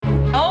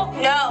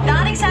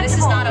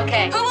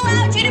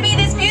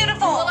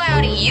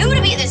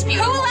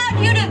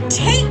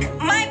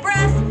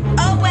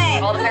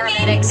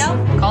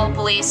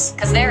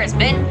because there has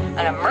been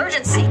an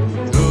emergency.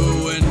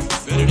 To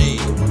infinity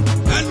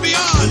and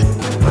beyond.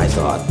 I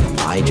thought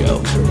my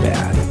jokes were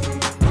bad.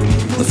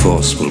 The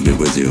Force will be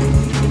with you,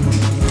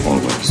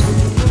 always.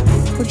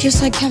 We're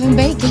just like Kevin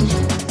Bacon.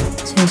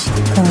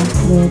 제시카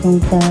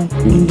외동딸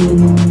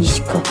인디모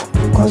이시카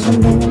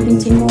거선배는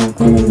빈티모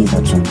그는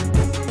이거죠.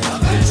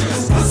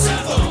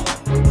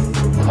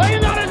 Are you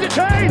not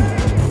entertained?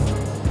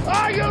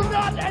 Are you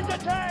not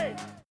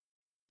entertained?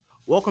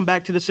 Welcome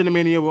back to the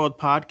Cinemania World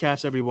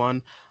Podcast,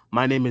 everyone.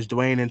 My name is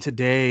Dwayne, and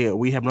today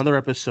we have another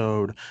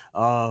episode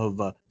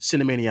of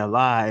Cinemania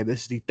Live.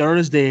 This is the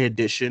Thursday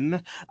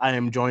edition. I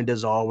am joined,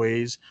 as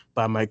always,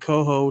 by my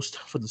co-host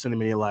for the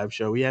Cinemania Live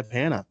show. We have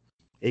Hannah,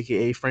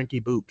 a.k.a. Frankie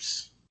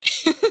Boops.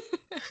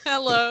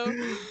 Hello.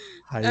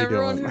 How you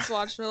Everyone doing? who's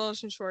watched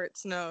Motion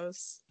Shorts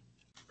knows.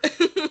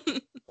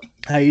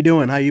 How you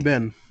doing? How you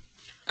been?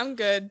 I'm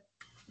good.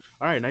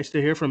 All right, nice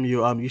to hear from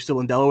you. You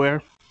still in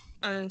Delaware?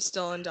 I'm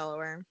still in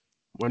Delaware.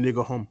 When do you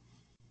go home?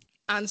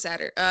 On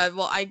Saturday.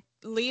 Well, I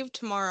leave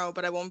tomorrow,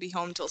 but I won't be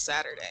home till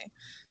Saturday.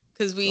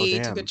 Because we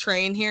took a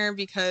train here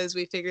because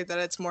we figured that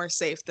it's more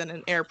safe than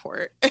an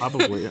airport.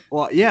 Probably.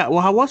 Well, yeah.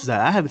 Well, how was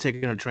that? I haven't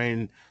taken a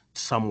train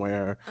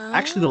somewhere.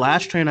 Actually, the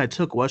last train I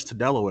took was to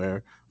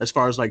Delaware. As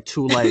far as like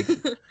to like,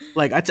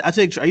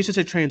 I used to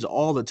take trains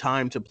all the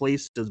time to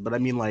places, but I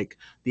mean like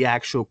the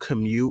actual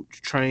commute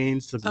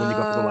trains to when you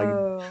go to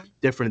like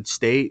different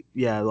state.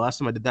 Yeah, the last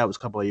time I did that was a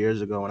couple of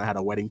years ago, and I had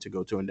a wedding to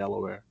go to in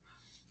Delaware.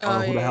 I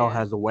don't know who the hell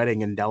has a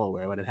wedding in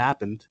Delaware, but it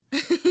happened.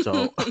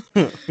 So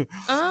it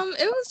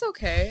was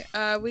okay.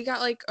 We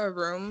got like a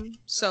room,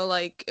 so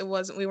like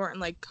we weren't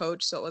like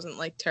coach, so it wasn't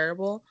like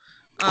terrible.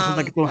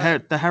 Like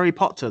the Harry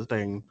Potter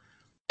thing.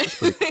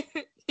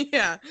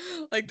 Yeah,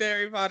 like the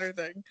Harry Potter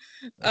thing.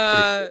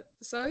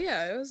 So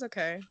yeah, it was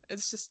okay.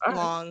 It's just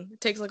long. It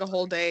takes like a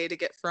whole day to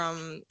get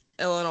from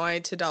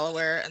Illinois to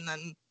Delaware, and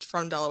then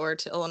from Delaware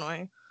to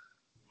Illinois.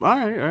 All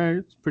right.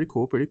 It's pretty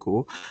cool.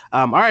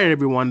 All right,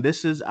 everyone.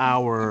 This is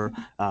our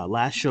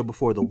last show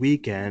before the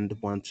weekend.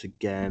 Once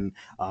again,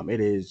 it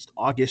is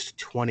August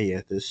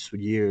 20th. This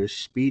year is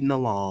speeding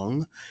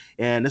along,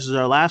 and this is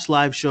our last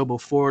live show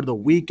before the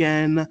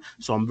weekend.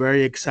 So I'm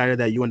very excited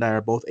that you and I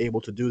are both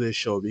able to do this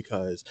show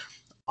because,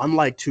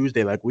 unlike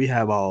Tuesday, like we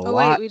have a lot. Oh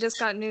wait, we just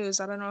got news.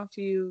 I don't know if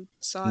you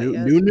saw it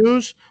yet. New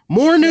news?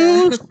 More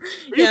news? Are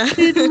you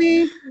kidding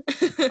me?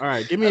 All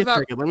right, give me a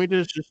second. Let me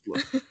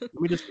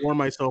just warm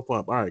myself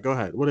up. All right, go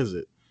ahead. What is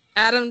it?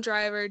 Adam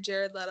Driver,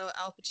 Jared Leto,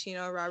 Al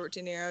Pacino, Robert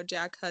De Niro,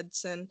 Jack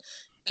Hudson,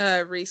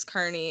 Reese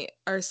Carney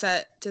are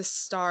set to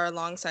star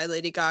alongside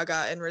Lady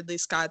Gaga in Ridley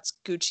Scott's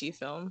Gucci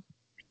film.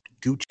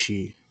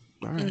 Gucci.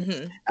 All right.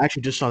 Mm-hmm. I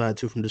actually just saw that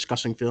too from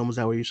Discussing Film. Is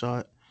that where you saw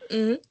it?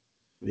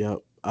 Mm-hmm. Yep.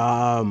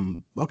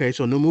 Okay,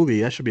 so new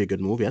movie. That should be a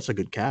good movie. That's a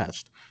good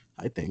cast,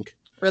 I think.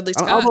 Ridley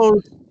Scott.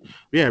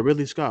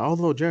 Ridley Scott.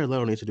 Although Jared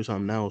Leto needs to do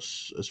something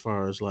else as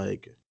far as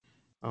like,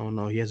 I don't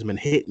know. He hasn't been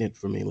hitting it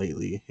for me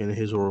lately in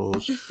his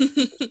roles.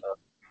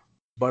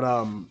 But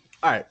all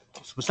right.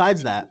 So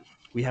besides that,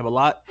 we have a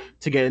lot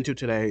to get into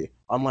today.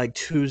 Unlike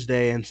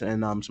Tuesday and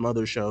some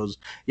other shows.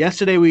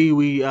 Yesterday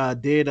we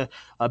did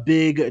a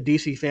big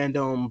DC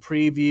fandom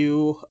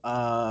preview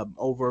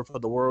over for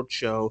the World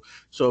Show.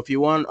 So if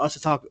you want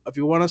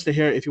to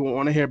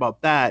hear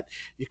about that,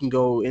 you can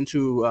go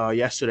into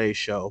yesterday's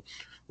show.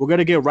 We're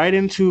gonna get right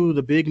into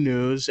the big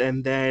news,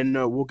 and then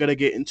we're gonna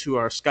get into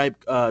our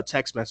Skype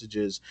text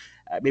messages.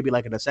 Maybe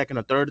like in a second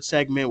or third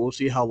segment, we'll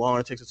see how long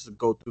it takes us to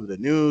go through the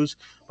news.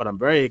 But I'm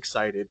very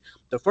excited.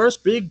 The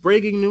first big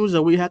breaking news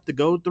that we have to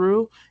go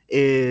through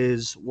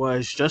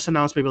was just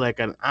announced maybe like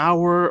an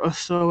hour or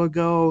so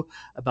ago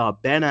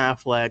about Ben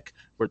Affleck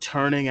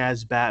returning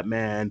as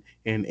Batman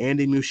in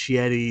Andy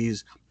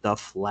Muschietti's The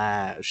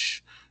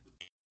Flash.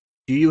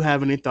 Do you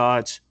have any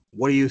thoughts?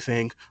 What do you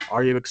think?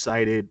 Are you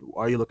excited?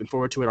 Are you looking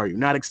forward to it? Are you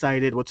not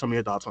excited? What's some of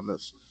your thoughts on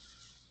this?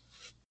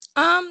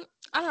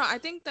 I don't know. I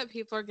think that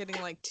people are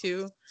getting like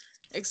too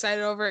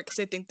excited over it because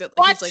they think that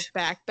like, he's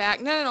like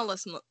back. No.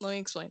 Listen, let me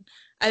explain.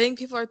 I think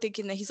people are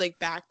thinking that he's like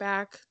back,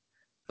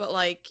 but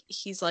like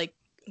he's like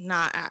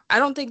not. I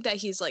don't think that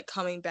he's like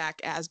coming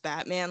back as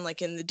Batman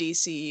like in the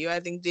DCU. I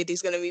think that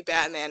he's gonna be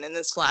Batman in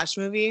this Flash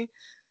movie,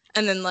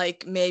 and then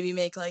like maybe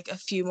make like a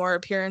few more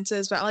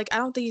appearances. But like I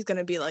don't think he's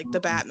gonna be like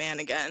the Batman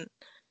again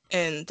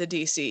in the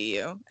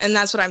DCU. And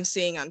that's what I'm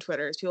seeing on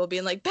Twitter is people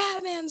being like,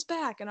 Batman's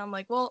back. And I'm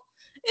like, well,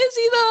 is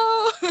he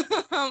though?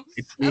 I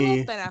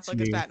love Ben Affleck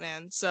as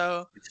Batman.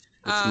 So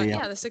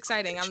yeah, that's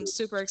exciting. I'm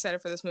super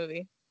excited for this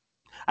movie.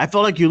 I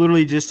felt like you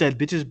literally just said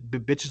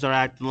bitches are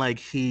acting like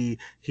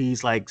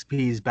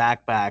he's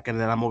back, and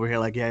then I'm over here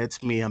like, yeah,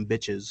 it's me, I'm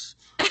bitches.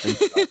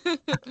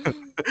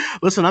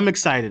 Listen, I'm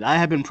excited. I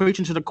have been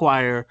preaching to the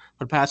choir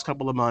for the past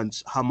couple of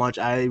months how much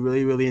I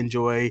really, really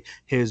enjoy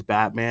his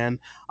Batman.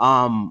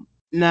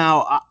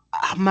 Now,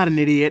 I'm not an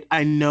idiot.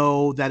 I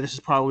know that this is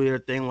probably their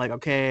thing. Like,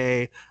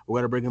 okay, we're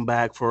going to bring him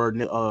back for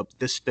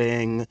this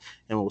thing,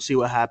 and we'll see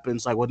what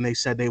happens. Like, when they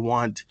said they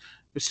want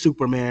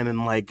Superman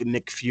and, like,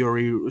 Nick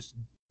Fury,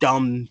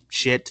 dumb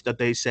shit that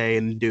they say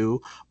and do.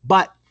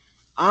 But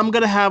I'm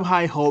gonna have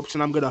high hopes,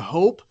 and I'm gonna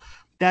hope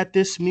that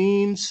this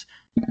means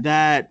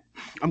that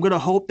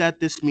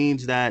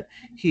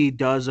he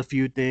does a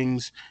few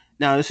things.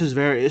 Now, this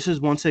is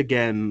once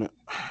again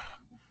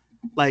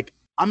like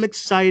I'm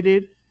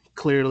excited,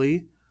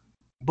 clearly,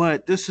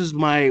 but this is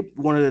my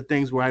one of the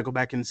things where I go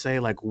back and say,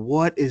 like,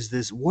 what is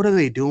this? What are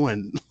they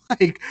doing?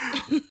 Like,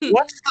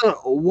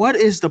 what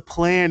is the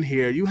plan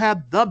here? You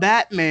have the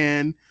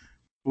Batman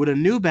with a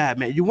new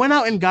Batman. You went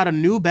out and got a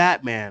new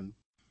Batman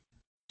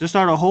to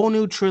start a whole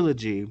new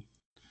trilogy,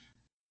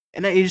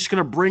 and then you're just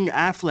gonna bring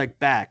Affleck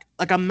back.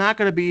 Like, I'm not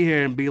gonna be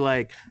here and be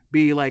like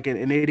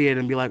an idiot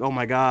and be like, oh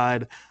my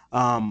god,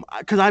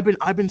 because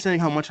I've been saying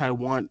how much I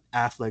want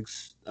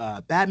Affleck's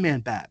Batman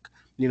back.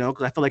 You know,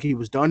 because I feel like he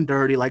was done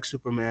dirty like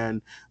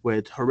Superman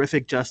with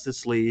horrific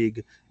Justice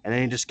League, and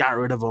then he just got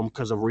rid of him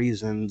because of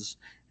reasons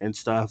and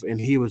stuff. And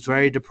he was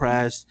very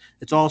depressed.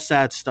 It's all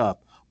sad stuff.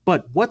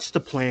 But what's the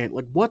plan?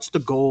 Like, what's the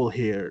goal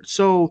here?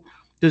 So,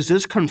 does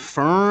this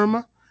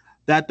confirm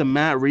that the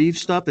Matt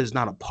Reeves stuff is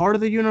not a part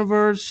of the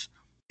universe?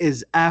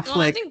 Is Affleck?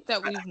 Well, I think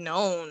that we've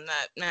known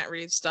that Matt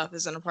Reeves stuff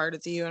isn't a part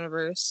of the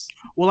universe.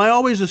 Well, I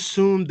always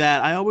assumed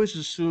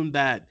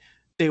that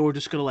they were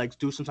just gonna like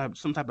do some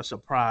type of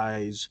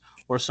surprise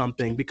or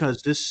something,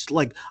 because they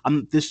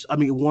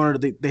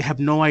have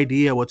no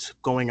idea what's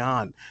going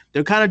on.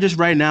 They're kind of just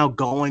right now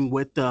going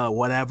with the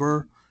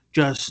whatever.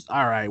 Just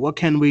all right, what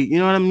can we? You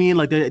know what I mean?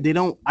 Like they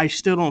don't. I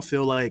still don't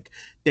feel like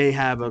they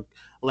have a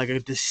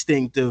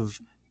distinctive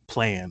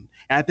plan.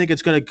 And I think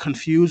it's going to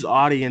confuse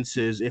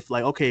audiences if,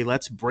 like, okay,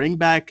 let's bring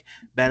back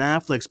Ben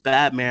Affleck's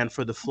Batman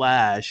for the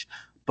Flash,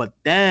 but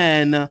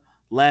then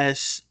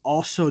let's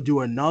also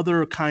do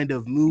another kind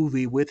of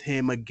movie with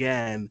him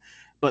again.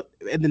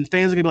 And then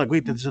fans are gonna be like,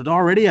 wait, there's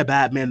already a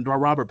Batman,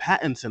 Robert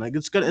Pattinson. Like,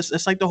 it's good.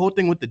 It's like the whole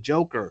thing with the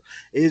Joker.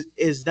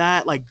 Is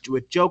that like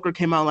with Joker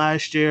came out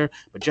last year,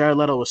 but Jared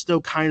Leto was still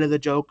kind of the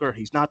Joker.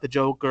 He's not the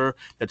Joker.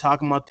 They're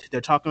talking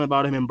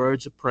about him in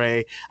Birds of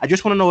Prey. I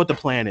just want to know what the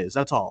plan is.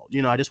 That's all.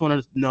 You know, I just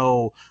want to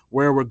know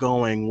where we're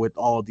going with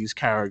all of these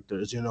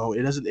characters. You know,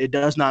 it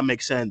does not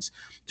make sense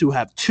to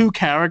have two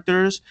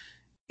characters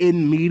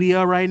in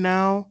media right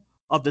now.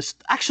 Of this,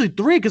 actually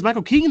three, because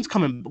Michael Keaton's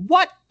coming.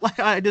 What? Like,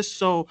 there's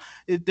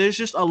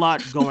just a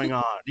lot going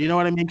on. You know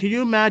what I mean? Can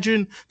you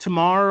imagine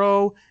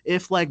tomorrow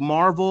if like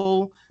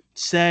Marvel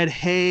said,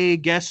 "Hey,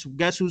 guess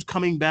who's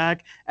coming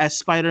back as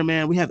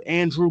Spider-Man? We have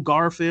Andrew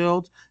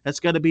Garfield that's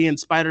gonna be in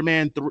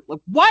Spider-Man 3." Like,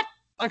 what?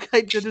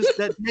 Okay,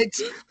 that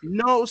makes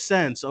no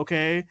sense.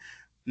 Okay,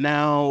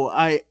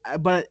 now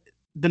but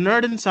the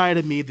nerd inside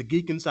of me, the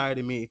geek inside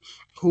of me,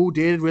 who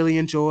did really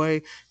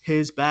enjoy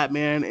his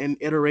Batman and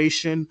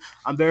iteration,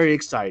 I'm very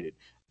excited.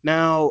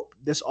 Now,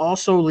 this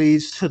also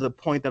leads to the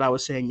point that I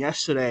was saying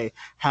yesterday,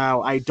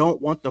 how I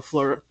don't want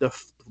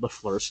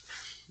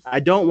I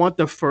don't want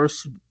the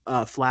first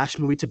Flash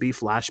movie to be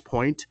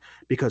Flashpoint,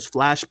 because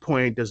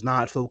Flashpoint does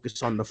not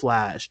focus on the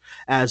Flash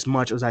as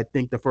much as I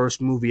think the first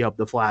movie of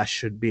the Flash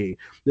should be.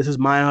 This is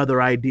my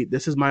other idea.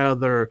 This is my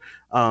other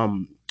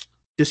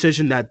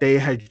decision that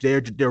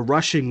they're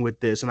rushing with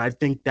this, and I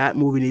think that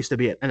movie needs to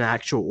be an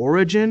actual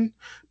origin,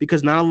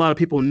 because not a lot of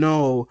people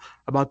know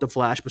about the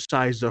Flash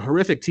besides the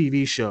horrific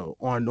TV show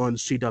on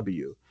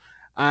CW.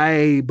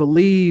 I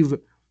believe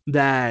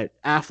that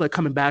Affleck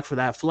coming back for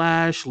that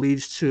Flash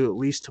leads to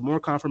more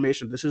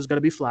confirmation this is going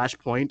to be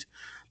Flashpoint.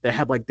 They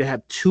have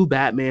two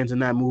Batmans in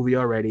that movie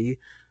already,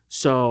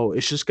 so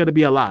it's just going to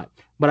be a lot.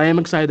 But I am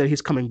excited that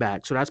he's coming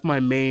back, so that's my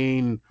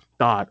main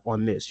thought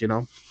on this. You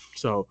know,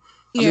 so.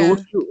 I mean,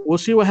 we'll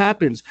see what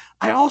happens.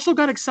 I also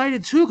got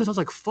excited too, because I was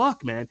like,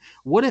 "Fuck, man!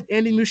 What if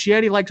Andy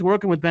Muschietti likes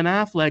working with Ben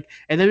Affleck,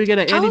 and then we get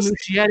an Andy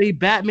Muschietti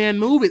Batman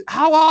movie?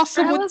 How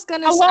awesome!" I was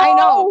gonna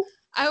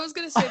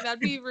say that'd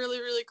be really,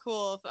 really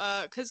cool.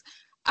 Because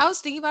I was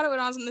thinking about it when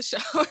I was in the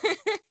shower.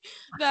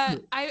 That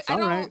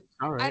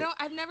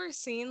I've never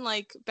seen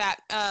like Ben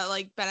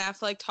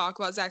Affleck talk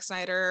about Zack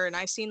Snyder, and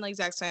I've seen like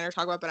Zack Snyder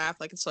talk about Ben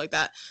Affleck and stuff like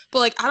that.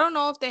 But like, I don't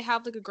know if they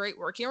have like a great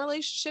working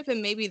relationship,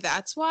 and maybe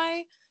that's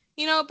why.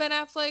 You know, Ben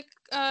Affleck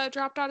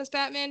dropped out as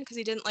Batman because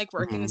he didn't like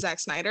working with Zack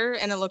Snyder,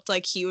 and it looked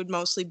like he would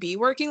mostly be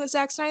working with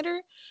Zack Snyder.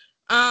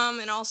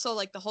 And also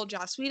like the whole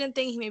Joss Whedon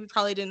thing, he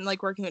probably didn't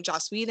like working with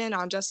Joss Whedon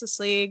on Justice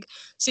League.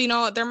 So, you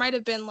know, there might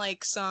have been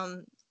like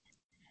some,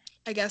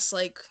 I guess,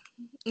 like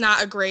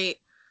not a great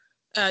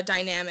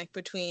dynamic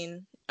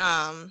between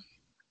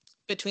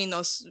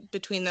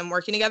them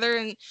working together.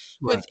 And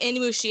with Andy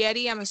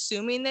Muschietti, I'm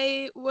assuming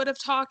they would have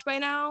talked by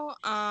now,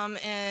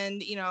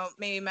 and you know,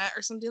 maybe met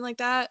or something like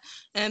that.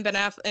 And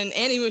and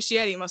Andy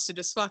Muschietti must have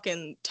just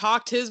fucking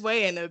talked his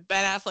way into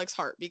Ben Affleck's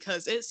heart,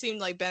 because it seemed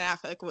like Ben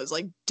Affleck was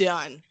like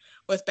done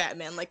with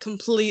Batman, like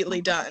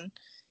completely done.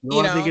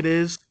 You know, I think it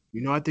is.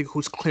 You know, I think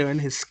who's clearing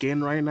his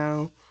skin right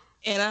now?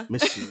 Anna.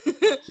 Miss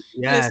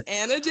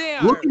Anna J.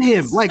 Look at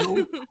him.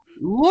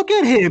 Look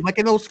at him. Like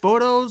in those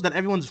photos that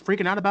everyone's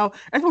freaking out about.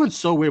 Everyone's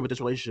so weird with this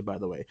relationship, by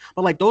the way.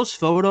 But like those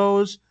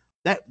photos,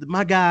 that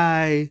my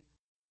guy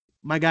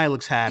My guy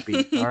looks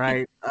happy. All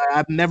right. I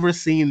have never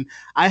seen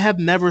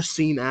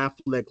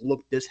Affleck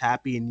look this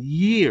happy in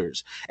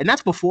years. And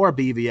that's before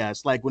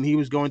BVS. Like when he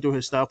was going through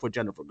his stuff with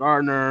Jennifer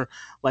Garner,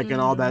 like and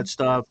all that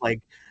stuff.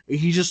 Like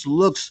he just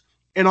looks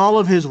in all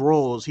of his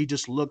roles, he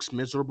just looks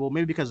miserable.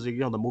 Maybe because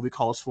the movie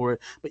calls for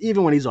it. But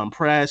even when he's on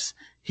press,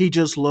 he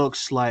just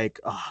looks like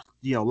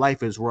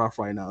life is rough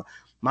right now.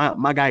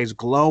 My guy is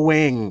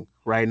glowing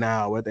right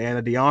now with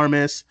Anna de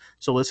Armas.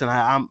 So listen,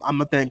 I'm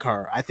gonna thank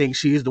her. I think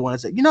she's the one that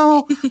said,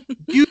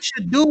 you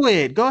should do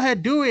it. Go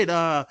ahead, do it,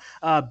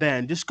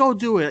 Ben. Just go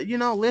do it.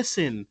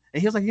 Listen.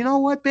 And he was like, you know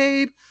what,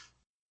 babe?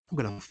 I'm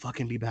gonna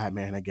fucking be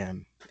Batman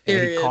again.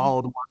 And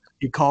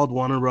he called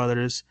Warner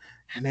Brothers,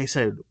 and they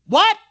said,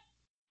 what?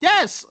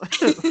 Yes.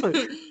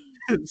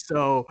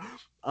 So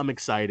I'm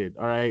excited.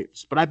 All right,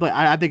 but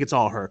I think it's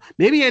all her.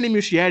 Maybe Andy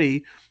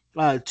Muschietti,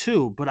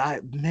 too. But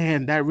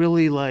that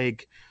really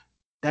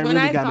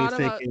got me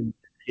thinking.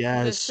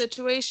 Yes. The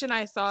situation,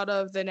 I thought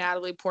of the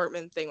Natalie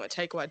Portman thing with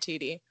Taika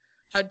Waititi.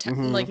 How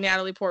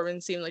Natalie Portman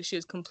seemed like she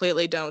was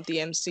completely done with the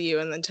MCU,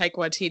 and then Taika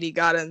Waititi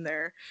got in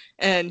there,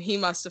 and he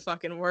must have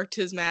fucking worked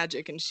his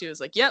magic, and she was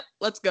like, "Yep,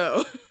 let's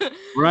go."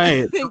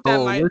 Right. I think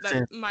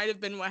that might have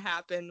been what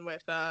happened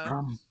with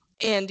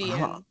Andy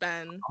and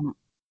Ben.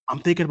 I'm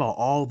thinking about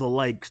all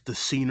the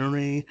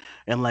scenery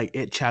and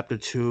It Chapter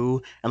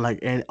 2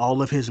 and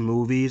all of his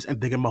movies and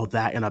thinking about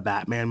that in a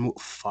Batman movie.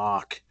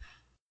 Fuck.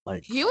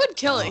 He would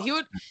kill it. He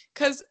would,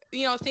 because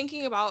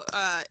thinking about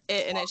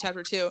it in It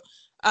Chapter 2,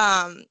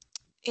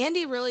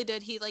 Andy really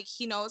did. He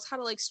knows how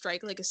to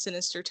strike a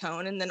sinister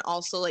tone, and then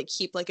also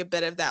keep a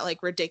bit of that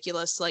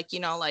ridiculous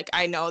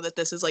I know that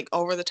this is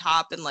over the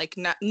top and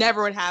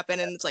never would happen,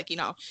 and it's you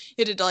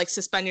had to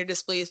suspend your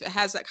disbelief. It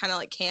has that kind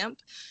of camp.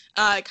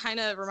 It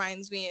kind of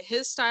reminds me,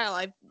 his style,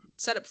 I've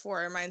said it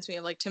before, it reminds me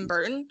of Tim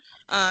Burton.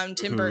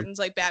 Tim Burton's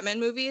Batman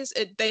movies.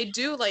 They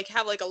do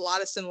have a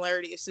lot of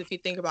similarities if you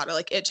think about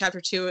it. It Chapter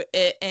 2,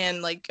 it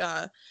and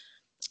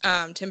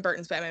Tim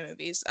Burton's Batman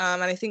movies.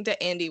 And I think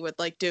that Andy would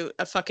do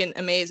a fucking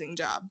amazing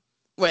job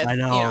with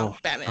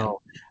Batman.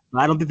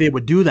 I don't think they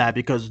would do that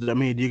because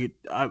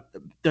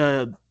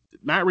the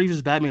Matt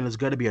Reeves' Batman is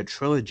going to be a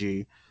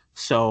trilogy,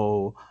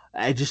 so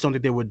I just don't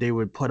think they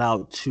would put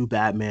out two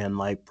Batman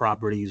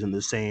properties in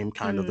the same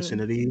kind of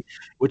vicinity,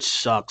 which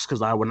sucks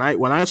because when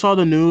I saw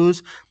the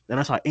news, then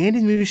I saw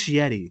Andy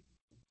Muschietti,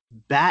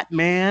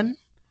 Batman.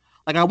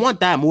 I want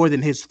that more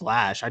than his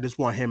Flash. I just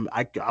want him.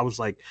 I was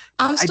like,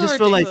 I'm still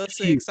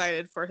ridiculously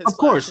excited for his. Of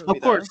course,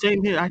 Flash movie,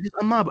 same here.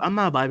 I'm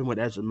not vibing with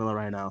Ezra Miller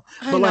right now.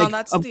 I know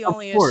that's the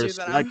only issue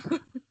that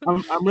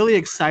I'm really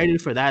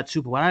excited for that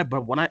too.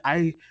 But when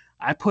I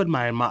put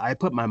my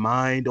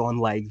mind on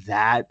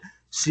that,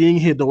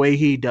 seeing the way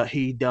he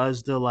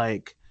does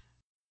the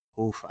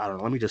oof, I don't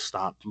know. Let me just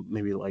stop.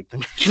 Maybe let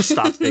me just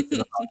stop thinking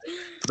about it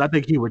because I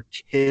think he would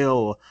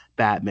kill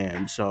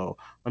Batman. So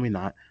let me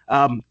not.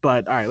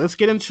 But all right, let's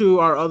get into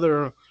our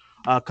other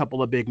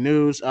couple of big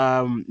news.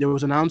 It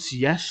was announced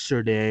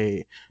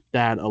yesterday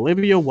that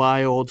Olivia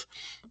Wilde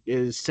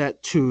is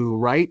set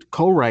to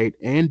co-write,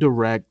 and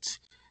direct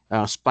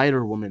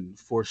Spider-Woman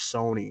for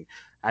Sony.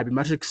 I'd be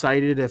much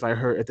excited if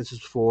this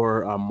is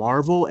for a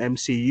Marvel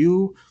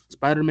MCU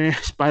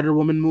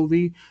Spider-Woman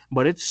movie,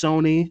 but it's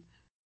Sony.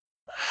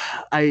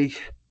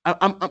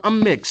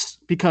 I'm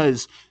mixed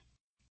because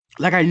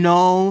I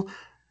know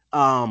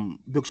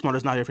Booksmart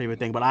is not your favorite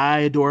thing, but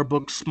I adore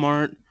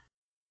Booksmart.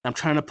 I'm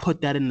trying to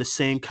put that in the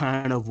same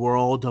kind of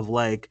world of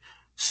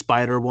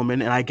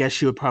Spider-Woman, and I guess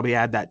she would probably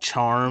add that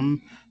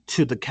charm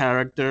to the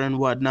character and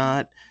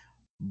whatnot.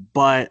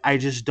 But I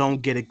just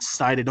don't get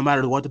excited, no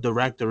matter what the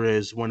director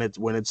is, when it's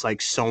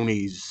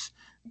Sony's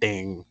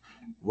thing,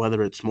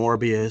 whether it's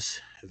Morbius,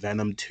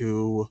 Venom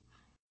 2,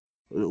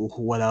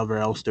 whatever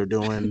else they're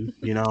doing.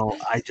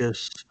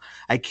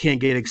 I can't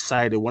get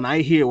excited when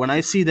I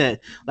see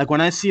that,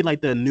 when I see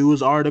the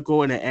news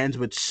article and it ends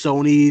with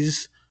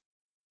Sony's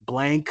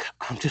blank.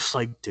 I'm just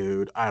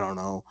dude, I don't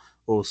know.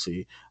 We'll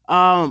see.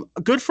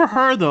 Good for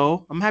her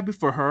though. I'm happy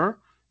for her.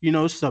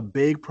 It's a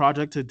big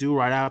project to do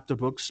right after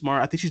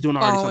Booksmart. I think she's doing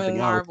already something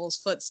else. Marvel's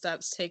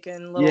footsteps,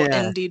 taking little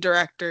indie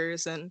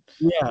directors and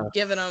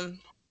giving them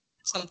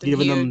something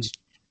huge.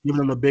 Giving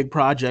them the big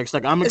projects.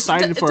 I'm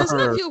excited for her.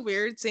 Doesn't it feel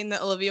weird saying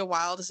that Olivia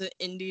Wilde is an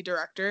indie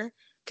director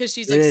because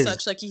she's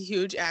such a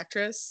huge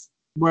actress?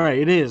 Right,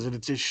 it is.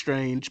 It's just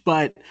strange,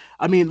 but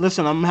I mean,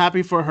 listen, I'm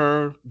happy for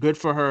her. Good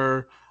for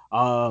her.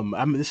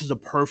 This is a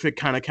perfect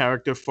kind of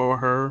character for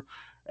her.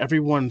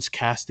 Everyone's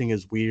casting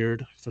is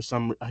weird for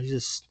some.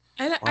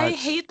 I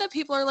hate that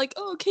people are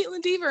oh,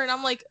 Caitlin Dever, and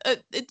I'm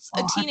it's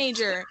a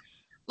teenager.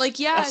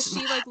 She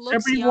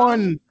looks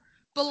everyone. Young.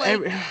 But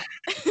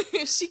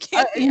she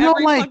can't be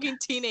every fucking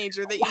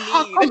teenager that you need.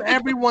 How come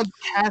everyone's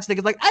casting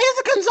is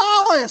Isa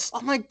Gonzalez?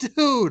 I'm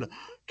dude,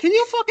 can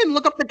you fucking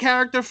look up the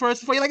character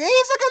first before you're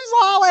Isa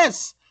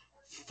Gonzalez?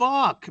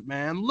 Fuck,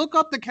 man, look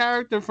up the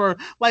character for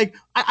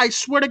I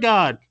swear to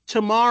God,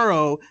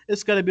 tomorrow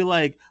it's gonna be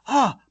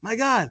oh my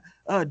God,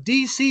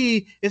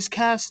 DC is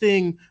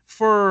casting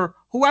for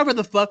whoever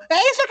the fuck.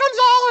 Asa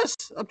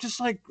Gonzalez. I'm just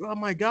like, oh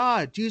my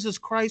god, Jesus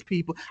Christ,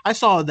 people. I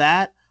saw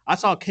that. I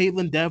saw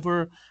Caitlin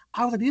Dever.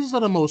 I was like, these are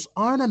the most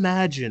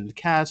unimagined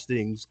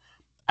castings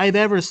I've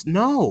ever.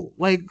 No,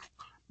 like,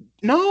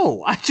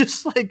 no. I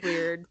just like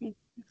Weird.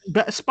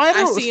 Spider.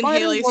 I've seen Spider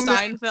Haley Woman,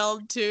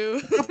 Steinfeld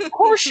too. Of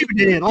course you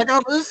did. Like,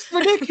 it's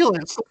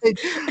ridiculous. Like,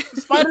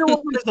 Spider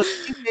Woman is a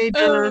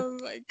teenager. Oh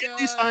my Haley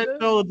god.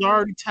 Steinfeld is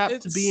already tapped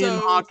to It's be in so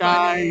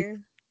Hawkeye. funny.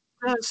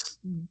 Just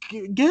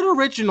get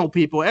original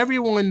people.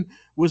 Everyone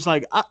was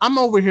like, I'm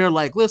over here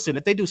like, listen,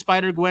 if they do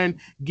Spider Gwen,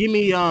 give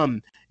me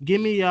Hunter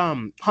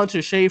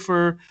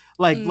Schafer,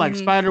 like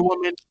Spider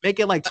Woman, make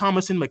it like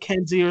Thomason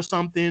McKenzie or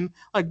something.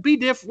 Like, be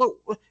different.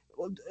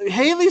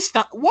 Haley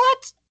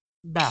what?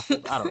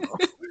 Baffled. I don't know.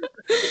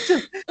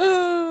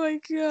 Oh my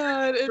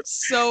god,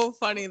 it's so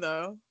funny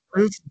though.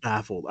 It's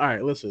baffled. All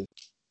right, listen.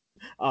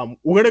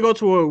 We're gonna go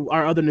to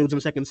our other news in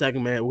the second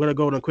segment. We're gonna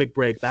go on a quick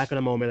break. Back in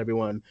a moment,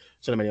 everyone.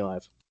 Cinemania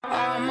Live.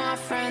 All my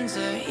friends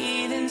are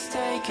heathens,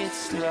 take it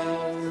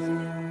slow.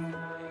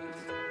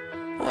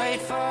 Wait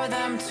for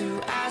them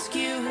to ask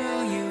you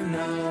who you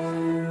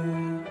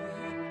know.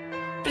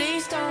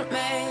 Please don't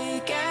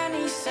make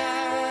any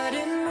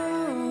sudden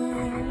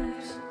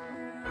moves.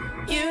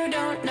 You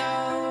don't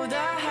know the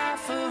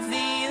half of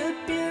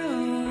the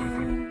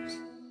abuse.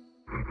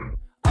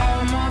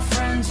 All my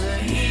friends are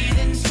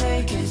heathens,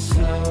 take it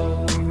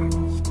slow.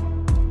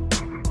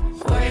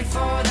 Wait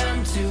for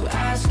them to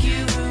ask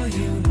you who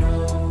you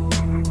know.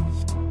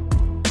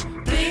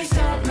 Please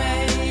don't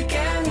make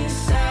any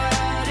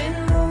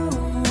sudden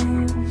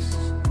moves.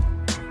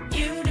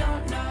 You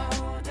don't know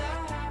the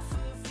half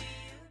of you.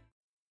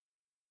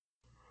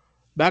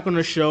 Back on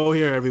the show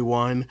here,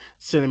 everyone.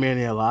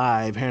 Cinemania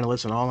Live. Hannah,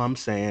 listen, all I'm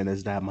saying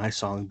is that my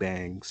song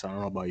bangs. I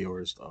don't know about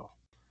yours, though.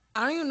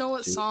 I don't even know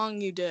what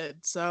song you did,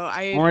 so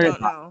I Don't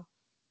don't know.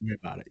 Worry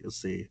about it. You'll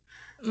see.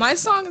 My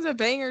song is a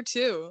banger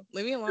too.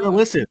 Leave me alone.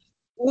 Listen.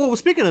 Well,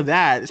 speaking of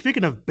that,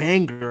 speaking of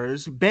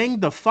bangers, bang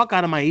the fuck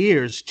out of my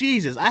ears.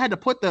 Jesus, I had to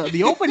put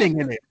the opening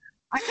in it.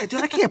 I said,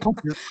 dude, I can't put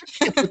this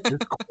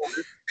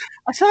chorus.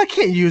 I said, I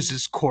can't use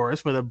this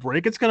chorus for the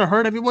break. It's gonna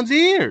hurt everyone's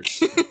ears.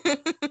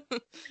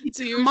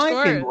 It's a huge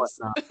chorus.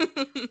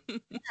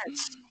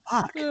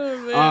 Fuck. Oh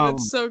man,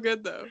 it's so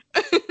good though.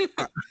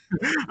 All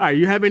right,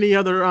 you have any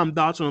other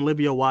thoughts on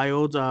Olivia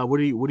Wilde? What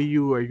are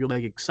you? Are you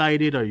like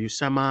excited? Are you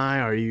semi?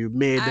 Are you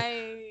mid?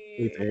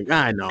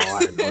 I know.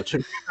 I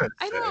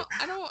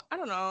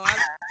don't know.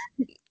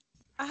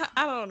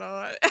 I don't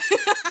know.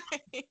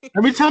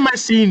 Every time I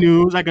see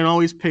news, I can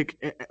always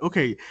pick.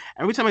 Okay,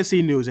 every time I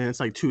see news and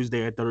it's like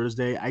Tuesday or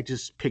Thursday, I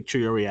just picture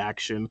your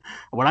reaction.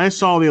 When I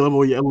saw the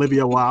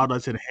Olivia Wilde, I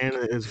said,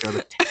 Hannah is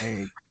gonna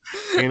tank.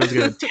 Hannah's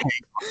gonna tank.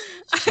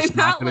 I'm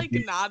not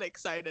not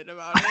excited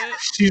about it.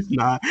 She's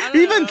not.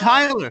 Even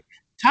Tyler.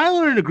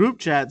 Tyler in the group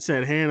chat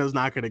said Hannah's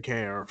not gonna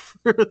care.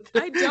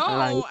 I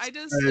don't.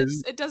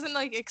 It doesn't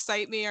like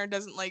excite me or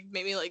doesn't like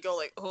make me like go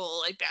like,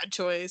 oh, like bad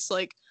choice.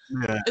 Like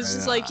it's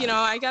just like,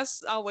 I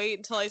guess I'll wait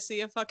until I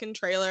see a fucking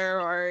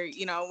trailer or,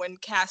 when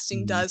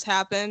casting does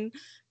happen,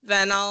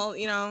 then I'll,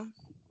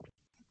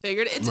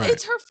 figure it.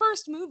 It's her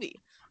first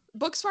movie.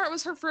 Booksmart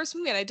was her first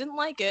movie and I didn't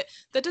like it.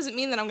 That doesn't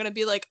mean that I'm gonna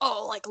be like,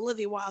 oh, like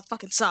Olivia Wilde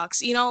fucking sucks.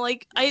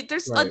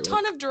 There's a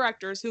ton of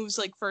directors whose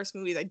like first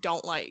movies I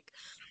don't like.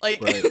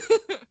 Like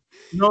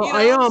no,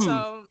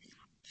 so...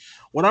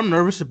 What I'm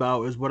nervous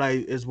about what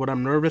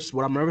I'm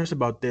nervous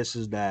about this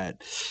is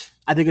that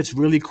I think it's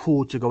really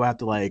cool to go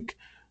after like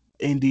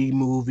indie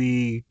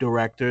movie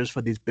directors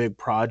for these big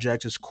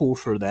projects. It's cool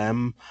for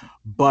them,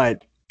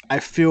 but I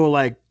feel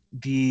like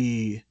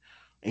the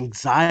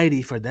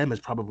anxiety for them is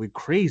probably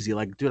crazy.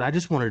 Like, dude, I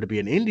just wanted to be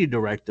an indie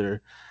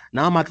director.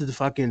 Now I'm about to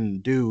fucking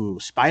do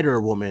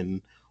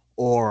Spider-Woman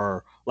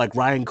or like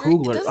Ryan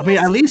Coogler. I mean,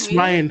 at least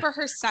Ryan for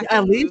her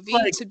second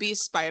movie to be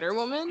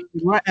Spider-Woman.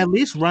 At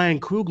least Ryan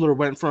Coogler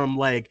went from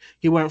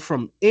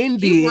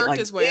indie, he worked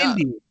his way up.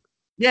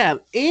 Yeah,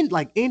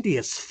 indie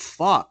is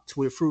fucked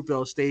with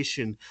Fruitvale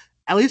Station.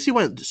 At least he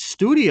went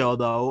studio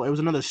though. It was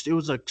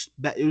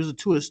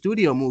to a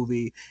studio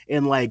movie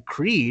in like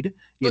Creed.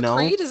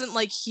 Creed isn't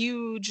like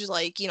huge,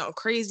 like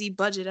crazy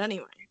budget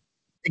anyway.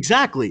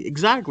 Exactly.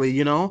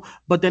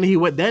 But then he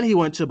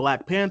went to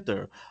Black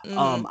Panther.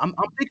 I'm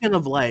thinking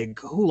of like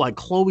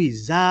Chloe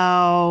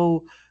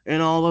Zhao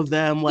and all of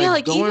them. Like, yeah,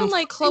 like even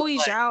like Chloe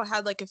Zhao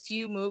had like a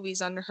few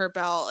movies under her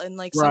belt, and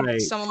like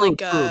someone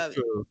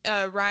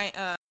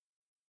Ryan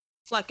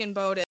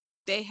Fleckenbode,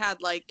 they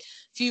had like a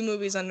few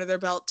movies under their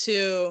belt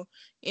too.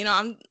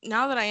 Now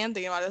that I am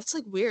thinking about it, it's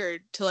like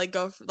weird to like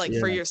go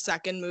for your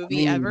second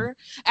movie ever.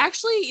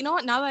 Actually, you know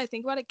what? Now that I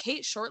think about it,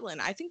 Kate Shortland,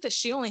 I think that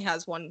she only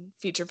has one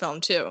feature film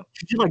too.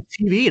 She did like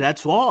TV.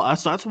 That's all.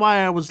 That's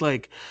why I was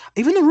like,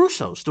 even the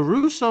Russos. The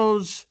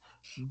Russos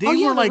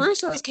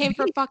came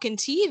from fucking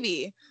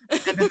TV. And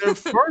then their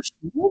first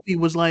movie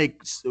was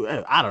like,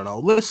 I don't know.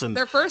 Listen,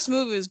 their first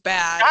movie was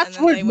bad. That's and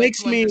then what they makes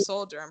went to me. Winter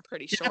Soldier. I'm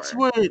pretty sure. That's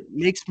what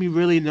makes me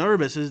really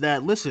nervous. Is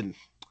that listen,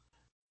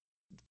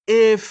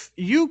 if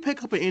you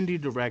pick up an indie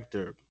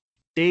director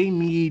they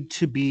need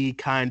to be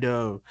kind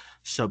of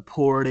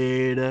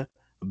supported,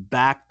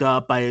 backed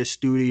up by a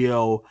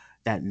studio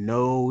that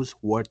knows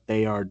what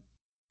they are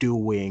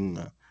doing.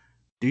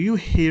 Do you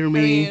hear I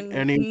me?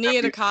 mean,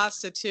 Nia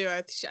DaCosta too.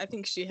 I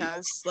think she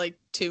has like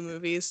 2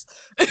 movies.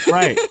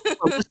 Right. So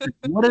listen,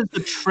 what is the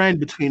trend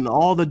between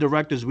all the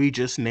directors we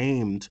just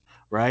named,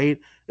 right?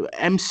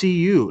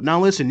 MCU.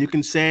 Now listen, you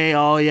can say,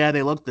 oh yeah,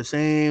 they look the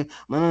same.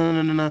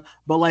 No.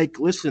 But like,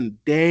 listen,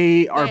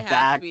 they are They have to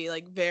back. be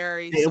like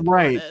very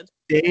Right. supported.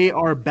 They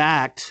are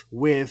backed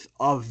with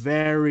a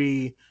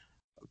very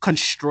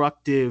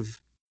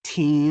constructive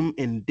team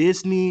in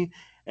Disney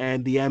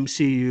and the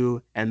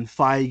MCU and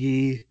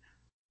Feige.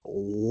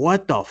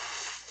 What the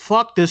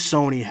fuck does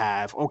Sony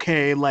have?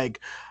 Okay, like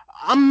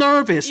I'm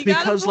nervous You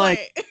got a because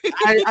like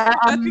point.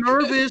 I'm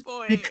nervous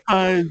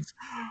because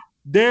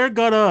they're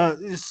gonna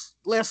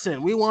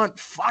listen. We want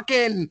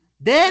fucking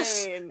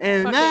this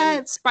and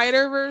that.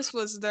 Spider-Verse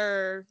was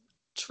their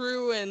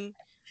true and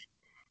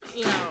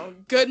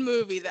good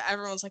movie that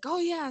everyone's like, oh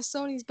yeah,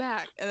 Sony's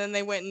back, and then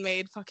they went and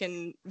made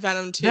fucking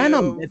Venom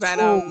 2,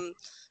 Venom,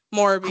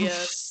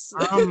 Morbius.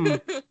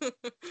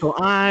 So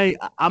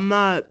I'm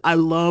not. I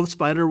love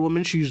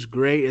Spider-Woman. She's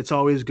great. It's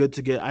always good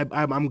to get.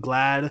 I'm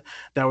glad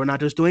that we're not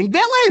just doing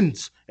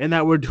villains and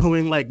that we're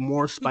doing like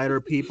more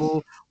Spider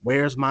people.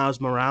 Where's Miles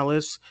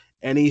Morales?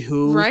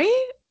 Anywho,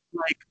 right?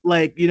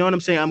 Like you know what I'm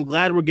saying? I'm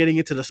glad we're getting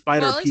into the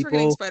Spider Well, at least people. we're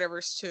getting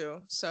Spider-Verse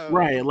 2, so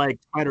right, like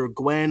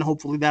Spider-Gwen.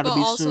 Hopefully that'll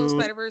be also soon.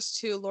 Spider-Verse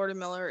 2, Lord of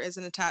Miller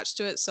isn't attached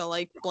to it, so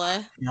like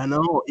bleh. I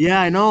know.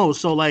 Yeah, I know.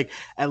 So like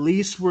at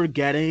least we're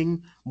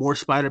getting more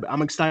Spider.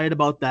 I'm excited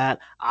about that.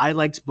 I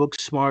liked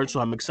Booksmart, so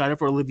I'm excited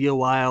for Olivia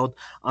Wilde.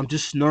 I'm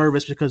just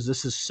nervous because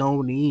this is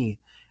Sony.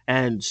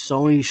 And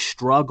Sony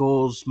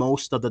struggles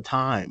most of the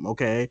time,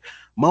 okay?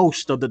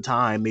 Most of the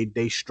time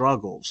they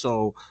struggle.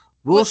 So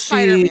we'll with see.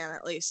 Spider-Man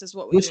at least is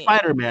what we with need.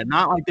 Spider-Man,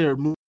 not like their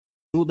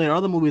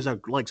other movies are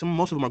like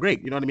most of them are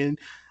great. You know what I mean?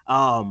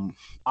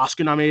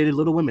 Oscar nominated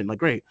Little Women, like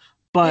great.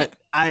 But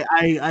yeah.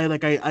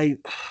 I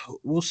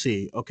we'll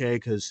see, okay?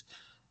 Because,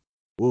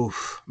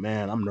 oof,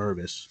 man, I'm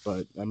nervous.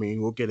 But I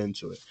mean, we'll get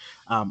into it.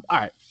 All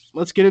right,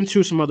 let's get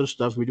into some other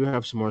stuff. We do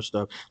have some more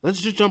stuff. Let's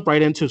just jump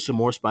right into some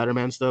more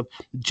Spider-Man stuff.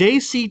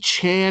 J.C.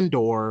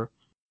 Chandor.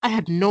 I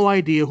had no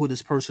idea who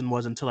this person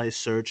was until I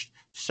searched.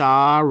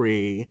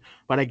 Sorry,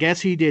 but I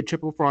guess he did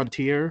Triple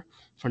Frontier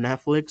for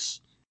Netflix.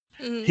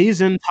 Mm-hmm.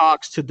 He's in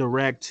talks to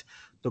direct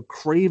the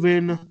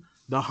Kraven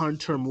the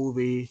Hunter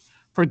movie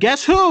for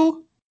guess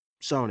who?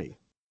 Sony.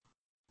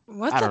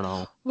 What? I don't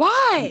know.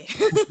 Why?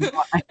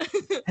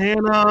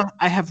 Hannah,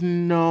 I have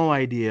no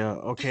idea,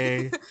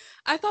 okay?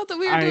 I thought that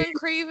we were doing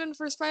Kraven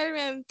for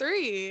Spider-Man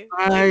 3.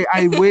 I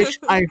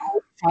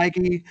hope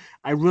Feige,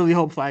 I really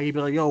hope Feige be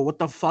like, yo, what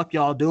the fuck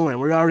y'all doing?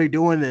 We're already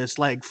doing this,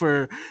 like,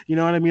 for, you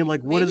know what I mean?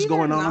 Like, what is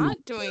going on? Maybe they're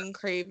not doing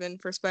Kraven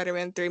for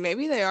Spider-Man 3.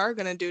 Maybe they are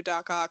going to do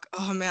Doc Ock.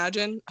 Oh,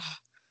 imagine.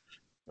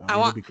 I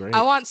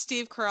want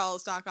Steve Carell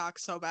as Doc Ock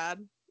so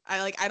bad.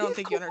 I don't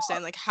think you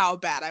understand, like, how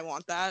bad I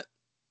want that.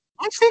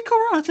 I Steve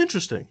Carell, that's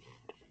interesting.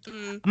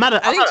 I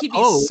think he'd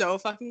be so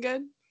fucking good.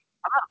 I'm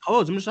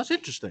not opposed. That's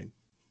interesting.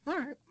 All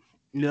right.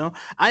 You know,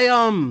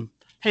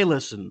 hey,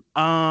 listen,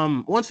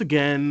 once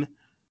again,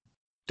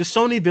 the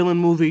Sony villain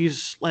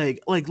movies,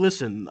 like,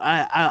 listen,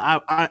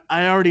 I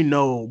already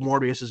know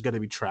Morbius is gonna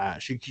be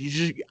trash.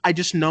 I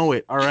just know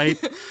it. All right.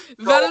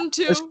 Venom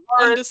 2,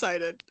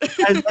 undecided.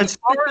 as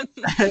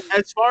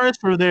far as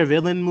for their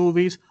villain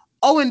movies,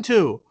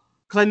 0-2,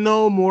 because I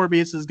know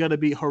Morbius is gonna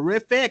be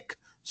horrific.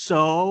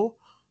 So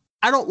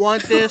I don't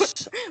want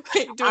this.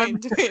 Wait,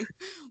 Dwayne,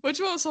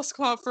 which one was supposed to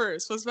come out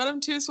first? Was Venom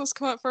 2 supposed to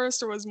come out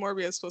first, or was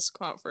Morbius supposed to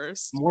come out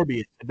first?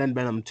 Morbius, and then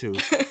Venom 2.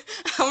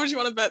 How much you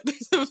want to bet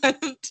there's a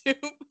Venom 2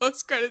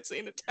 post-credit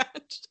scene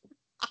attached?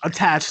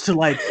 Attached to,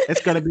 like,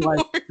 it's gonna be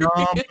like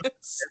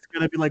it's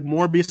gonna be like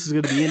Morbius is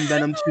gonna be in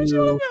Venom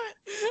 2.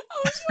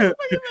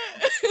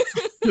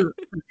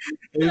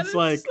 It's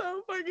like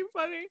so fucking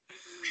funny.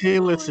 Hey,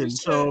 listen,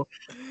 so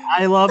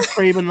I love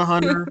Kraven the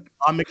Hunter.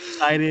 I'm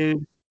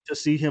excited to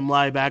see him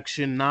live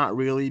action. Not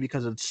really,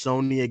 because it's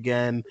Sony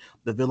again.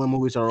 The villain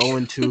movies are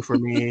 0-2 for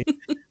me.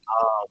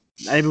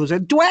 Everyone was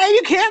like, Dwayne,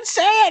 you can't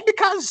say it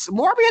because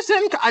Morbius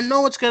didn't. I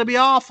know it's gonna be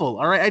awful.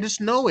 All right, I just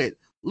know it.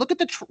 Look at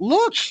the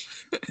look.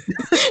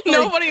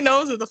 Nobody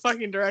knows who the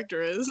fucking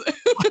director is.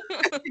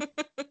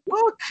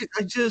 Look,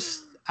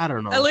 I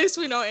don't know. At least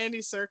we know Andy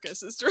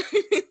Serkis is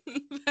directing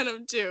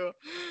Venom 2.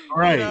 All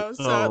right,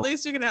 so at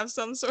least you can have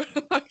some sort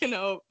of fucking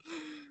hope.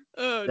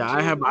 Oh, yeah,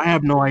 I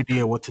have no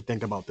idea what to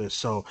think about this,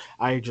 so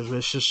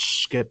let's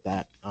just skip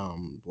that.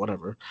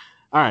 Whatever.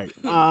 All right.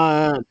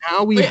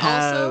 Now we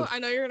have. Also, I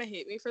know you're gonna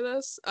hate me for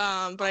this,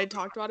 but I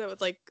talked about it with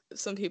like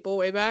some people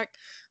way back.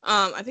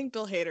 I think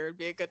Bill Hader would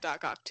be a good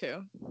Doc Ock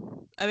too.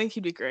 I think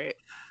he'd be great.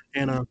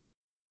 Anna.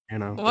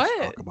 What?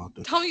 Let's talk about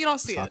this. Tell me you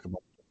don't see it.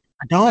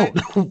 I don't.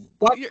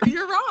 What?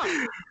 You're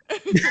wrong.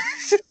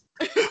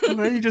 Why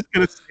are you just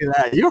gonna say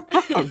that? You're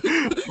wrong.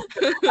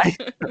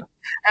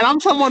 And I'm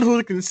someone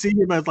who can see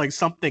him as like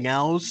something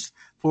else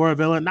for a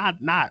villain,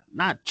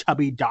 not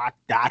chubby Doc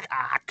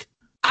Ock.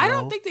 I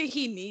don't think that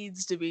he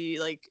needs to be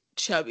like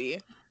chubby.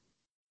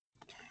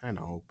 I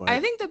know, but I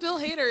think that Bill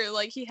Hader,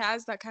 like, he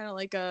has that kind of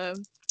like I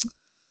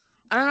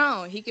don't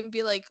know. He can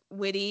be like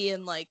witty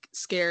and like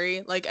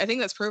scary. Like, I think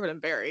that's proven in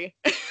Barry.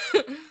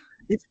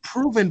 It's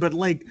proven, but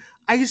like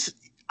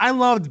I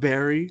loved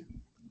Barry,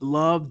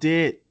 loved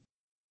it.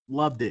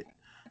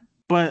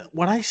 But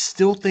what I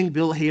still think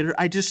Bill Hader,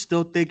 I just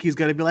still think he's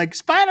gonna be like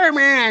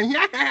Spider-Man.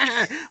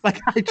 Like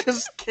I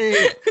just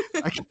can't.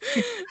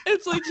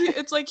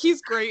 It's like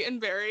he's great in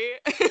Barry,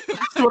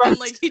 what I'm and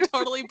like he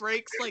totally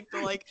breaks like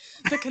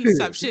the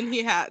conception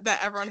he had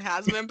that everyone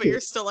has of him. But you're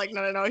still like,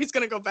 no, he's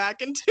gonna go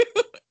back into.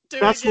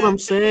 That's what I'm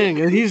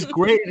saying, and he's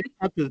great in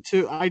Chapter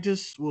 2.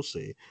 We'll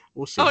see.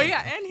 Oh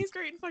yeah, and he's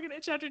great in fucking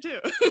It Chapter 2.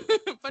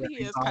 But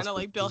he is kind of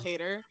like Bill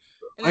Hader.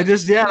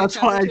 That's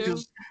why I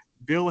just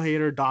Bill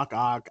Hader, Doc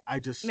Ock.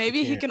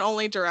 Maybe he can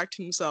only direct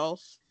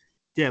himself.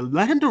 Yeah,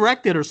 let him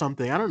direct it or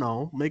something. I don't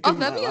know. Make him.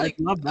 That'd be I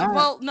love that.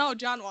 Well, no,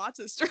 John Watts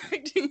is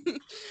directing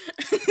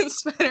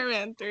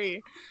Spider-Man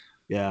 3.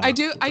 Yeah, I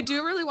do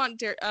really want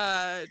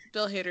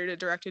Bill Hader to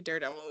direct a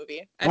Daredevil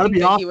movie. That'd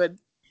be awesome. He would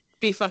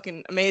be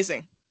fucking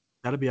amazing.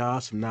 That'd be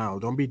awesome. Now,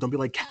 don't be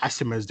like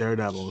cast him as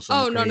Daredevil.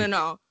 Oh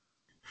no.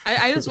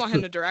 I just want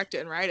him to direct it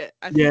and write it.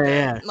 I think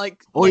yeah.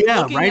 Like, looking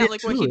at it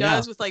like too, what he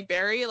does with like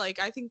Barry. Like,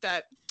 I think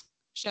that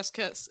Chef's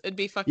Kiss. It'd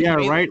be fucking yeah,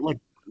 amazing. right. Like,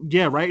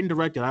 yeah, write and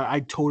direct it.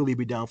 I'd totally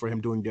be down for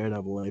him doing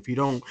Daredevil. And if you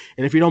don't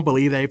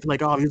believe that, if you're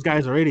like, oh, these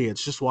guys are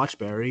idiots, just watch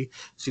Barry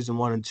season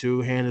 1 and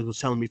 2. Hannah was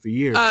telling me for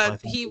years.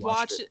 He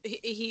watches.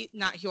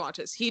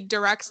 He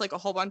directs like a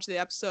whole bunch of the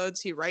episodes.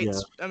 He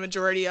writes a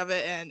majority of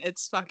it, and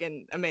it's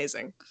fucking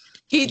amazing.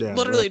 He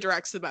literally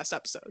directs the best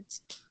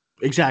episodes.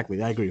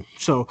 Exactly, I agree.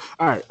 So,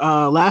 all right,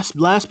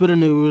 last bit of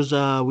news.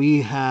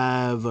 We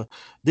have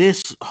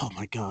this. Oh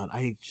my god,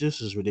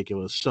 this is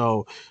ridiculous.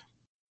 So,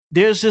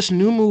 there's this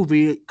new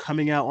movie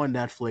coming out on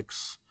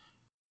Netflix.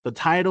 The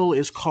title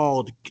is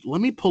called.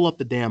 Let me pull up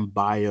the damn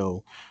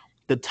bio.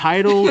 The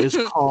title is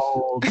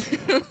called.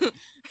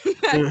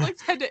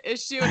 Netflix had to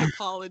issue an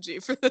apology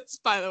for this,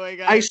 by the way,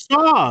 guys.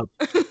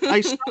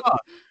 I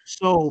saw.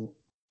 So,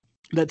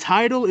 the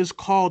title is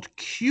called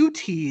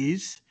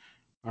Cuties.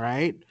 All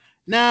right.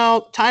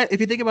 Now, if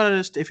you think about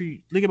it, if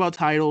you think about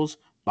titles,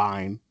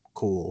 fine,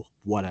 cool,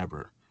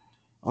 whatever.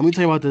 Let me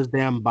tell you about this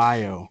damn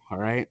bio, all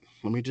right?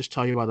 Let me just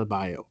tell you about the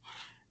bio.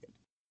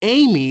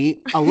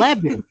 Amy,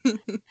 11.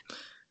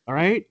 All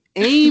right?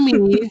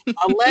 Amy,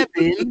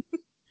 11.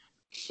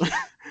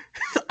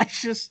 I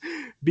just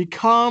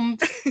become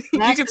You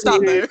can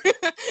stop there.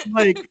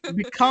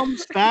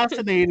 becomes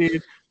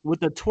fascinated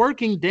with the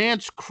twerking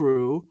dance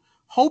crew,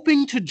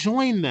 hoping to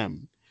join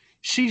them.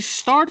 She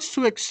starts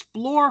to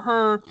explore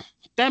her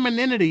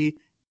femininity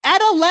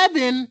at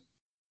 11,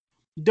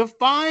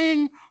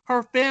 defying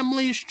her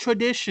family's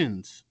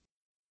traditions.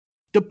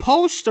 The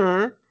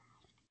poster,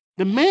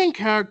 the main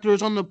character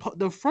is on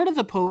the front of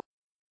the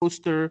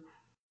poster,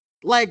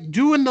 like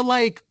doing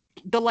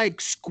the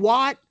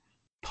squat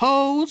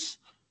pose.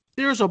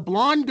 There's a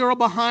blonde girl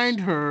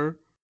behind her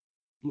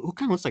who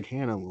kind of looks like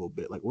Hannah a little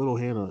bit, like little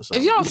Hannah or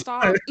something. If you don't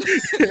stop.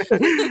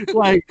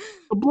 Like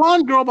the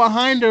blonde girl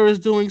behind her is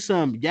doing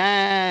some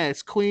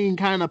queen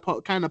kind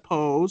of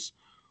pose.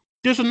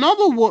 There's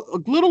another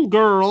little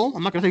girl,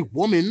 I'm not gonna say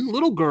woman,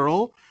 little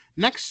girl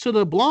next to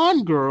the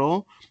blonde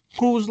girl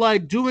who's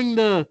like doing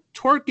the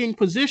twerking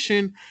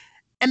position,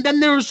 and then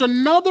there's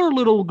another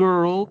little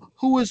girl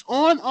who is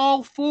on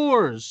all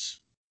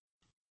fours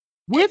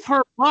with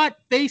her butt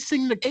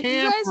facing the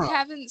camera. If you guys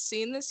haven't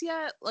seen this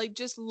yet, like,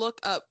 just look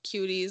up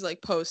Cuties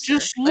like poster.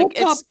 Just look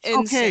up. It's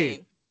insane.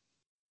 Okay.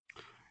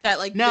 That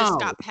like this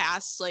got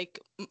past like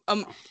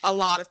a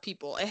lot of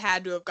people. It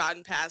had to have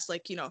gotten past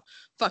like, you know,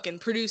 fucking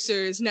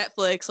producers,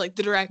 Netflix, like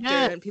the director,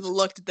 and people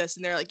looked at this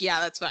and they're like, yeah,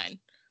 that's fine.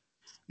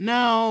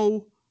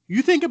 Now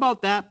you think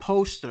about that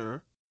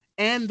poster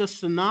and the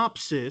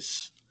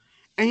synopsis,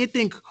 and you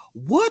think,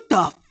 what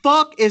the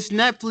fuck is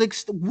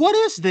Netflix? What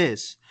is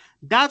this?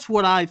 That's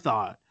what I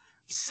thought.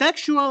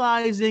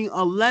 Sexualizing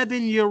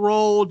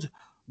 11-year-old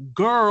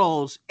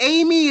girls.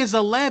 Amy is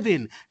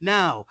 11.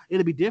 Now,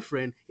 it'd be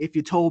different if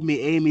you told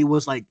me Amy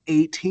was like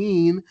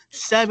 18,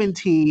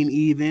 17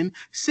 even.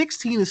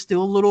 16 is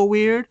still a little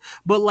weird,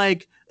 but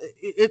like,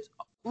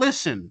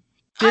 listen,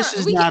 this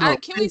is not okay.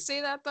 Can we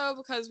say that though?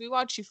 Because we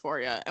watch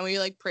Euphoria and we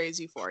like praise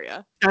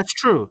Euphoria. That's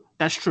true.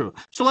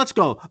 So let's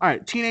go. All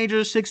right,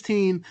 teenagers,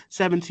 16,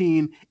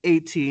 17,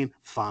 18,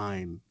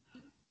 fine.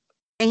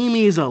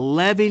 Amy is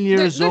 11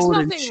 years old.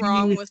 There's nothing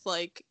wrong with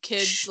like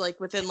kids like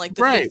within like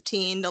the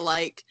 15 to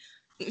like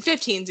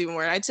 15's even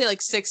weird. I'd say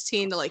like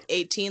 16 to like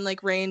 18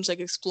 like range, like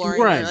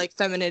exploring their like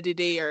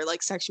femininity or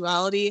like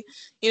sexuality,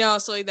 you know,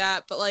 so like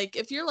that. But like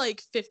if you're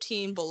like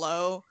 15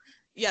 below,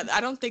 yeah,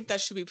 I don't think that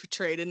should be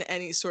portrayed in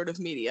any sort of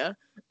media.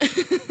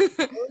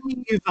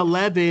 Amy is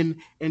 11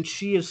 and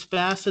she is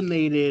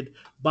fascinated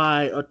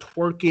by a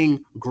twerking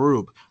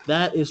group.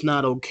 That is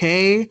not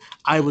okay.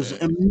 I was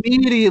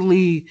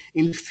immediately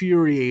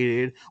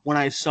infuriated when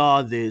I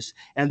saw this,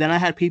 and then I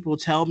had people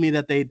tell me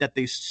that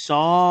they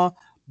saw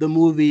the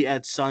movie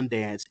at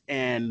Sundance,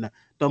 and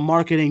the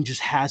marketing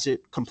just has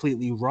it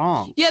completely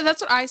wrong. Yeah,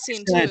 that's what I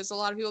seen too. Is a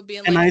lot of people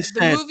being like,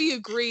 the movie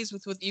agrees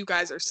with what you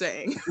guys are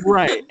saying.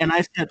 Right. And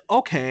I said,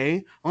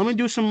 okay, let me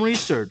do some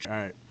research. All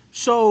right.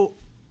 So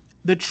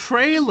the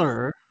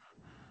trailer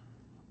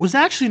was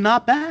actually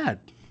not bad.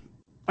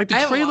 Like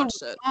the trailer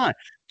was fine.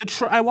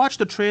 I watched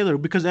the trailer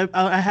because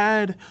I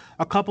had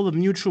a couple of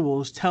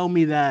mutuals tell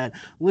me that,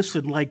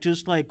 listen, like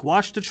just like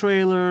watch the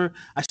trailer.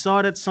 I saw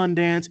it at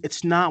Sundance.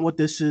 It's not what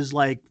this is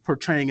like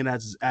portraying it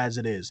as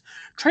it is.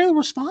 Trailer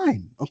was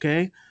fine.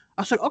 Okay.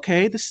 I was like,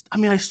 okay,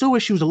 I still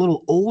wish she was a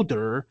little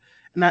older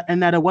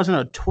and that it wasn't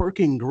a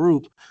twerking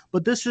group,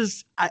 but this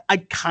is I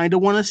kind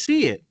of want to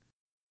see it.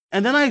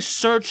 And then I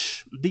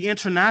search the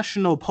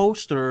international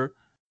poster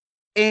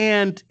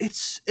and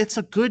it's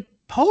a good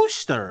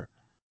poster.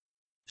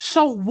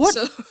 So what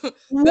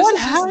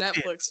happened?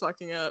 Netflix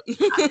fucking up.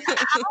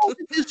 How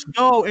did this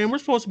go? And we're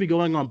supposed to be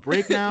going on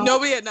break now.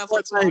 Nobody at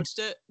Netflix watched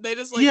it. They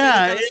just like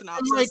a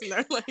synopsis and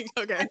they're like,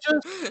 okay.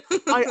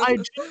 I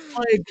just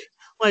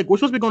like we're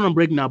supposed to be going on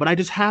break now, but I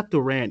just have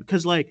to rant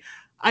because like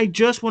I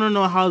just want to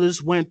know how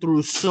this went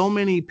through so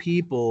many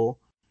people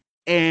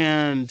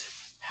and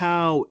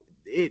how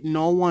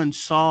no one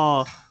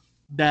saw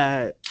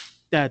that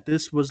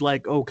this was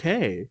like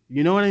okay,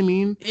 you know what I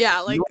mean? Yeah,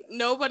 like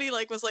nobody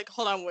like was like,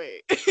 hold on,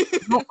 wait.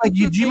 No, like,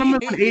 do you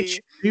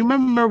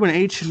remember when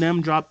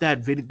H&M dropped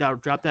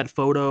that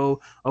photo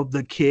of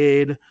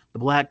the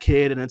black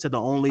kid, and it said the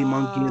only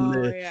monkey in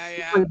the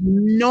yeah. Like,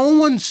 no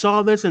one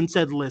saw this and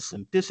said,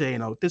 listen, this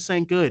ain't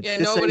good. Yeah,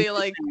 this nobody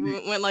like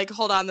went like,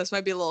 hold on, this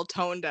might be a little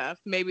tone deaf.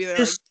 Maybe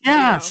they're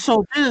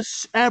so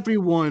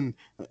everyone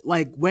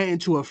like went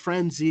into a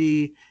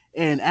frenzy,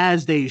 and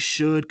as they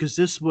should, because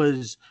this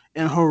was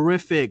an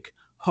horrific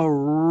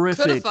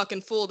could have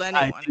fucking fooled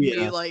anyone idea.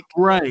 Be like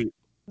Right.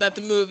 That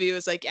the movie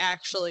was like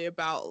actually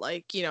about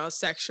like,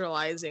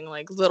 sexualizing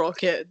like little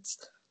kids.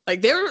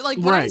 Like they were like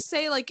when I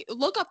say like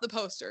look up the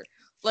poster.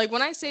 Like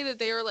when I say that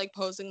they were like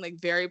posing like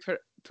very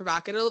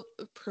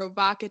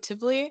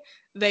provocatively,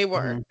 they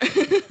were.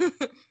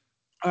 Mm-hmm.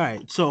 All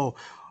right, so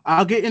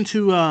we'll get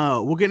into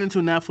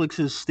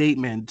Netflix's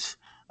statement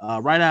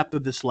right after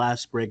this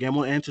last break, and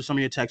we'll answer some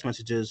of your text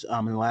messages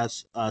in the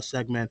last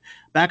segment.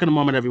 Back in a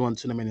moment, everyone.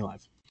 Cinemania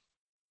Live.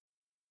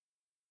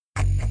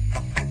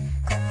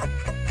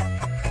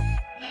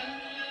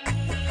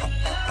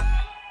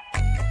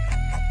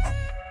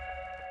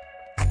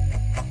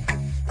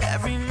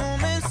 Every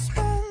moment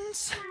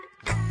spent,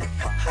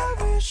 I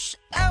wish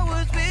I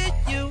was with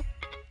you.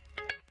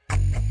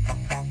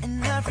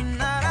 And every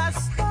night I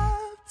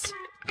stopped,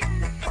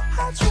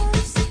 I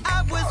trust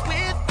I was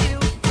with you.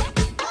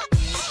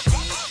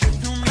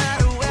 No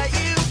matter where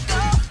you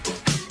go,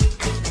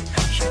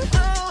 you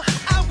know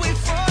I'll wait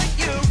for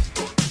you.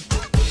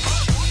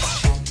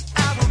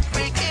 I will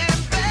break in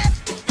bed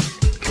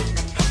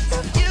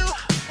if you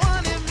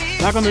wanted me.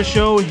 Back on the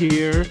show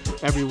here,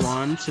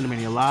 everyone.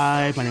 Cinemania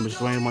Live. My name is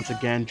Dwayne, once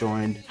again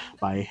joined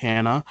by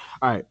Hannah.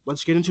 All right,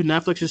 let's get into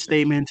Netflix's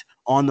statement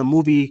on the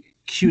movie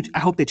Cute. I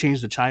hope they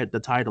change the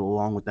title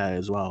along with that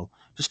as well.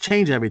 Just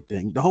change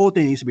everything. The whole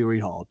thing needs to be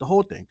rehauled. The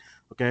whole thing.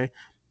 Okay.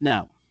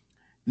 Now,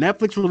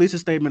 Netflix released a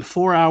statement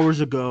 4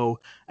 hours ago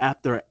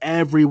after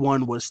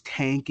everyone was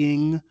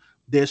tanking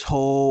this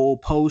whole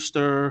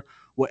poster.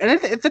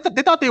 And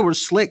they thought they were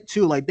slick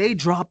too. Like they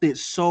dropped it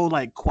so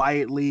like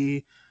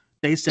quietly.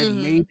 They said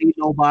maybe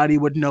nobody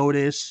would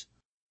notice,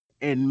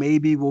 and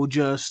maybe we'll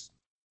just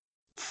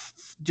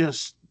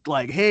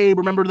like, hey,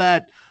 remember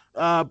that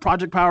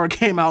Project Power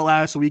came out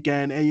last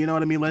weekend, and you know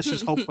what I mean? Let's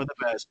just hope for the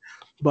best.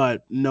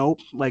 But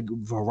nope, like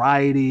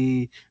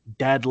Variety,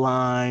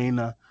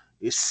 Deadline,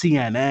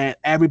 CNN,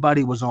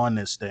 everybody was on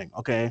this thing,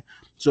 okay?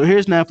 So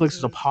here's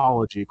Netflix's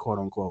apology, quote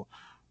unquote.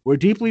 We're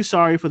deeply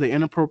sorry for the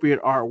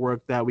inappropriate artwork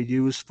that we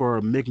used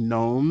for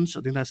Mignones, I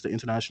think that's the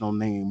international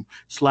name,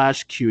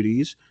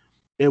 /cuties.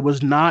 It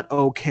was not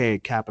okay,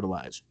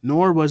 capitalized,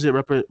 nor was it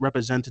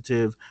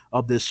representative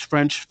of this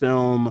French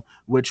film,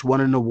 which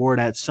won an award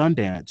at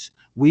Sundance.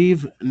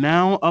 We've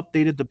now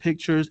updated the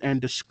pictures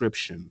and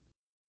description.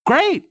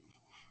 Great.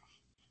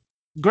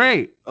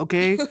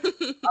 Okay.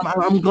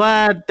 I'm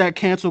glad that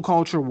cancel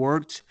culture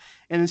worked.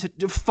 And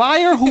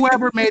fire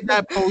whoever made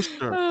that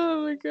poster.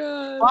 Oh my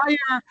God.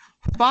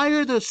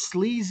 Fire the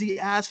sleazy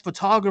ass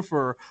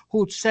photographer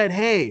who said,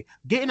 hey,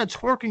 get in a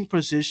twerking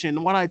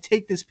position while I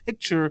take this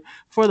picture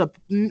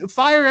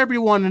fire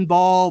everyone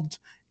involved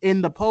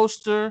in the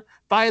poster,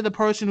 fire the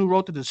person who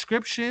wrote the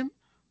description,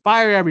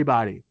 fire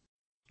everybody.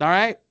 All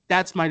right?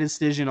 That's my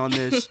decision on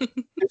this.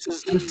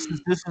 This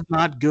is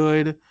not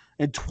good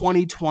in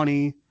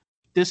 2020.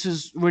 This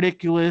is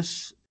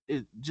ridiculous.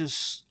 It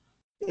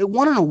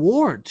won an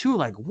award too.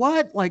 Like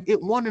what? Like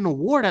it won an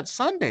award at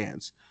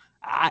Sundance.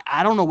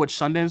 I don't know which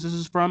Sundance this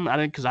is from. I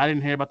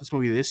didn't hear about this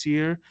movie this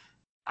year.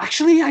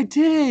 Actually, I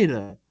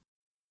did.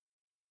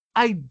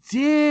 I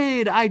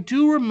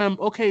do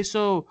remember. Okay,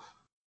 so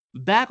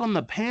back on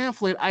the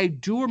pamphlet, I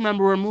do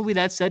remember a movie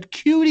that said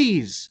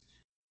Cuties.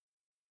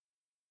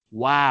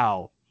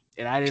 Wow.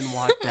 And I didn't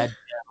watch that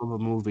damn of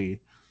a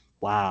movie.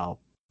 Wow.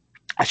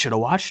 I should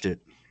have watched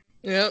it.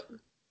 Yep.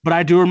 But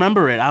I do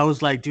remember it. I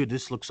was like, dude,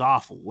 this looks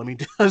awful. Let me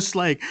just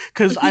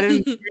because I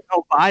didn't read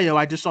no bio.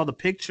 I just saw the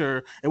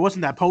picture. It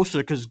wasn't that poster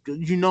because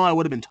I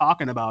would have been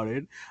talking about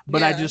it.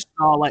 But I just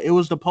saw it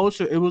was the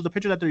poster. It was the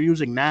picture that they're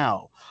using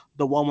now.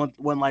 The one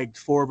when like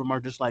four of them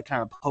are just like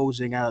kind of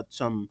posing at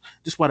some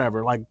just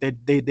whatever. Like they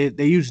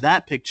used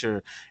that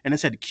picture and it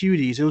said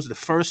cuties. It was the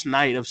first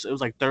night of it was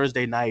like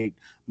Thursday night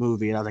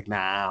movie and I was like,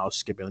 nah, I'll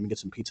skip it. Let me get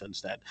some pizza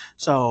instead.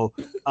 So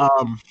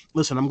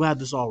listen, I'm glad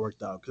this all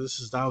worked out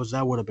because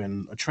that would have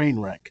been a train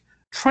wreck.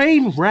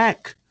 Train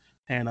wreck.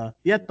 Hannah,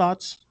 you had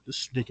thoughts? This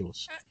is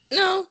ridiculous.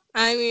 No,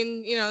 I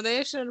mean, they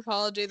issued an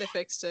apology. They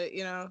fixed it.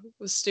 It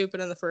was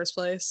stupid in the first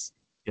place.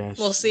 Yes.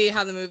 We'll see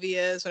how the movie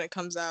is when it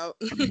comes out.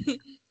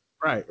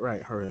 Right,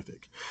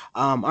 horrific.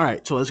 All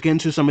right, so let's get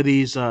into some of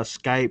these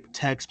Skype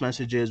text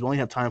messages. We only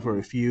have time for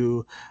a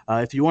few.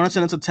 If you want to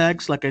send us a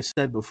text, like I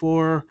said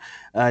before,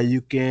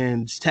 you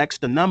can text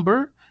the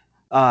number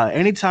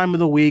any time of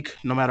the week,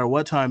 no matter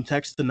what time.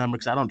 Text the number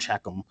because I don't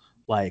check them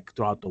like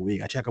throughout the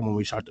week. I check them when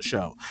we start the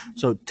show.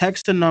 So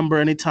text the number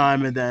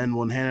anytime, and then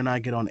when Hannah and I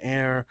get on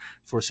air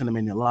for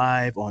Cinemania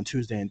Live on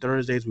Tuesday and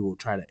Thursdays, we will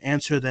try to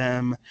answer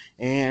them.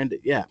 And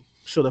yeah.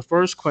 So the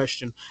first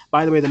question,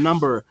 by the way, the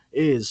number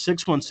is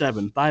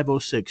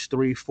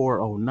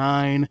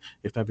 617-506-3409.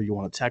 If ever you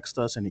want to text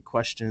us any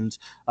questions.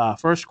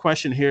 First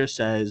question here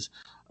says,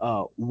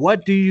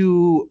 what do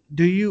you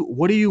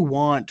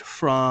want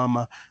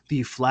from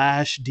the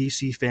Flash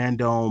DC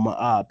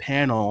fandom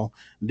panel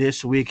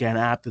this weekend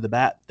after the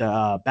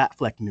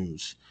Batfleck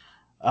news?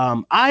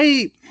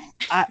 I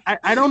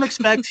don't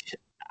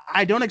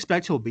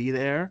expect he'll be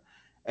there.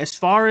 As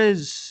far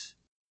as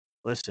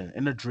listen,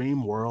 in a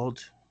dream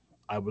world,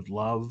 I would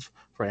love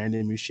for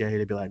Andy Muschietti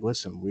to be like,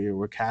 listen,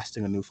 we're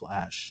casting a new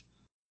Flash.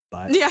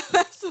 But yeah,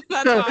 that's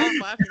why I'm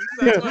laughing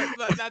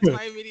because that's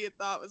my immediate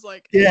thought was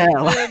like, yeah,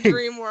 in a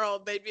dream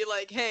world, they'd be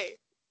like, hey,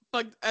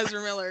 fuck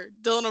Ezra Miller,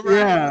 Dylan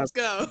O'Brien, let's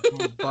go.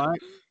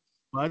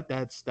 but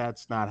that's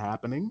not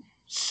happening.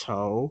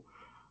 So,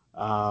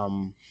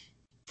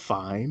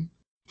 fine.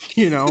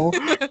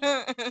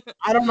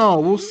 I don't know.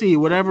 We'll see.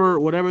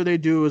 Whatever they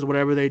do is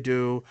whatever they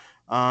do.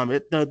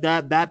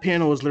 That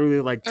panel was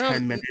literally like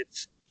 10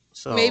 minutes.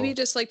 So maybe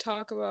just like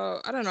talk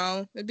about, I don't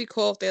know. It'd be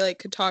cool if they like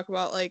could talk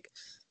about like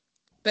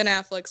Ben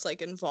Affleck's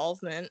like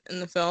involvement in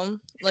the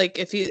film. Like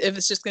if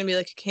it's just gonna be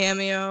like a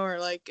cameo or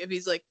like if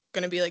he's like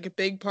gonna be like a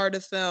big part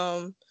of the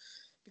film.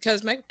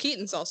 Because Michael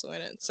Keaton's also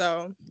in it,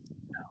 so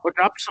or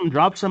drop some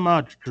like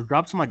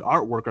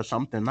artwork or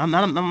something. Not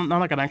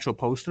like an actual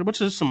poster, but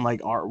just some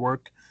like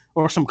artwork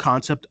or some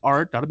concept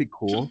art. That'd be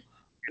cool.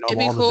 It'd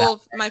be cool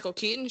if Michael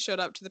Keaton showed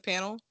up to the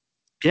panel.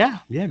 Yeah,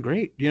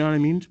 great. You know what I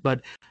mean?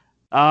 But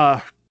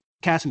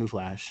cast a new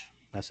Flash.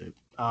 That's it.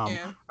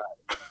 Yeah.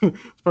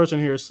 Person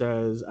here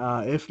says,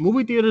 if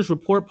movie theaters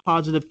report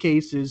positive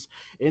cases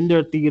in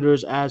their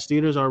theaters as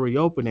theaters are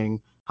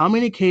reopening, how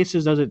many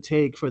cases does it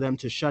take for them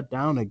to shut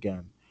down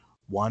again?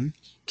 1.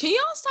 Can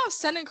y'all stop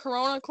sending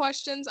Corona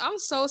questions? I'm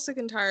so sick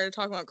and tired of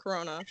talking about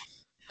Corona.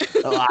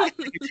 I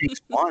think it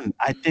takes 1.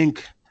 I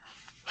think.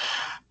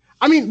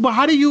 I mean, but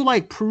how do you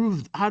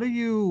prove? How do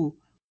you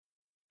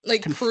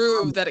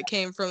prove that it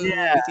came from the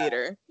movie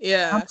theater?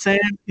 Yeah, I'm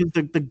saying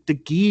the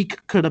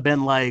geek could have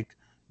been like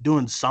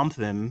doing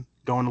something,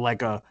 going to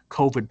like a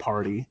COVID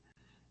party,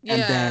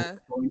 and then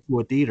going to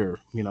a theater.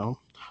 Let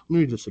me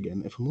read this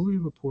again. If a movie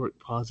report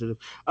positive,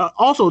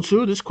 also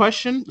too, this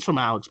question is from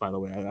Alex, by the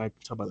way. I can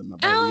tell by the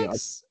number.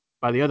 Alex.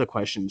 By the other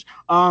questions.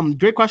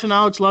 Great question,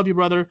 Alex. Love you,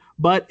 brother.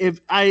 But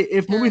if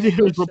movie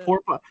theaters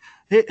report,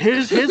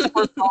 here's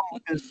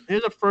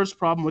the first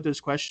problem with this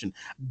question.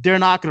 They're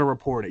not going to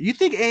report it. You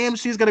think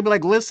AMC is going to be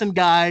like, listen,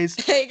 guys.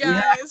 Hey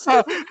guys,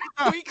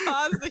 we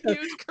caused a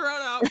huge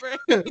Corona outbreak.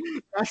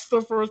 That's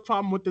the first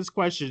problem with this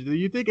question. Do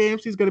you think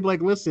AMC is going to be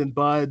like, listen,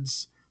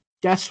 buds,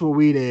 guess what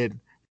we did?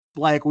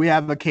 Like, we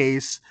have a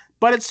case,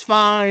 but it's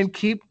fine.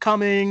 Keep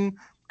coming.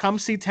 Come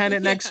see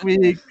Tenet next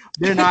week.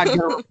 They're not going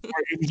to report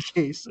any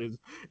cases.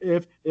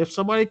 If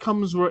somebody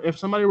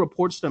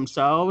reports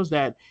themselves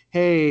that,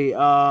 hey,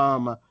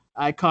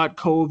 I caught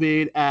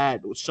COVID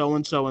at so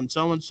and so and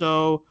so and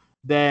so,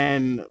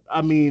 then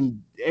I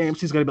mean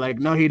AMC's gonna be like,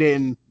 no, he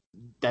didn't.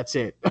 That's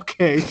it.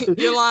 Okay.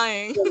 You're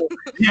lying.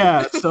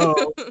 Yeah.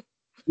 So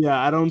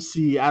yeah, I don't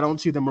see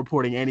them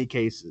reporting any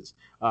cases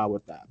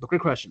with that. But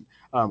great question.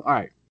 All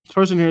right. This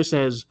person here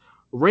says,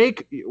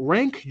 rank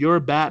your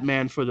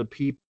Batman for the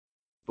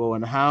people,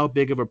 and how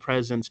big of a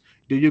presence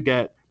do you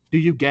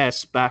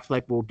guess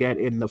Batfleck will get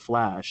in the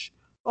Flash?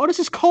 Oh, this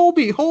is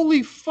Colby.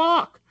 Holy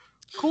fuck.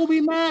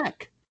 Colby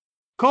Mack.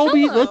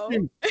 Colby,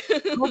 listen.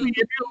 Colby, if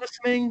you're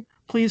listening,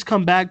 please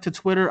come back to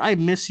Twitter. I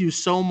miss you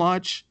so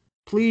much.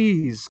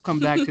 Please come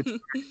back to Twitter.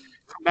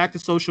 Come back to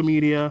social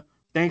media.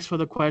 Thanks for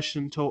the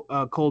question,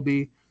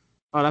 Colby.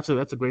 Oh, that's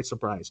a great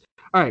surprise.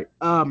 All right,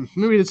 let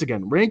me read this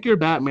again. Rank your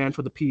Batman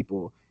for the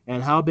people,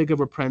 and how big of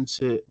a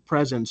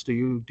presence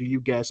do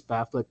you guess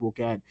Batfleck will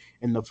get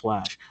in the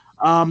Flash?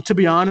 To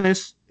be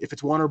honest, if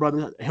it's Warner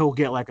Brothers, he'll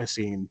get like a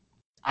scene.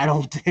 I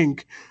don't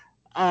think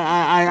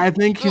I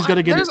think he's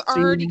gonna get. There's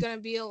already gonna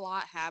be a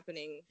lot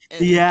happening in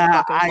the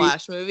Yeah, fucking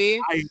Flash movie,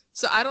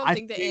 so I don't I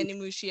think that Andy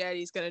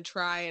Muschietti is gonna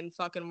try and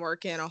fucking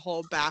work in a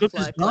whole script is Batfleck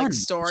like done. The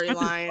script is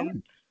storyline.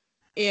 done.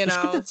 You The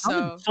script know, is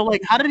done. so So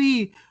like, how did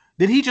he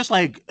just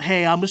like,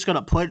 hey, I'm just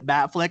gonna put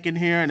Batfleck in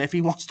here, and if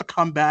he wants to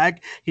come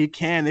back, he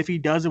can. If he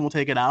doesn't, we'll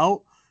take it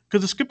out.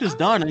 Because the script is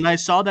done, and I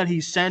saw that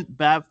he sent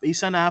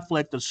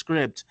Affleck the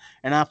script,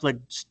 and Affleck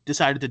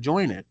decided to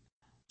join it.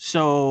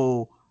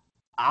 So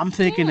I'm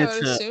thinking yeah, I it's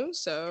would a assume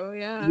so.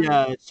 Yeah.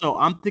 yeah. So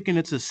I'm thinking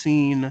it's a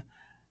scene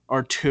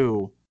or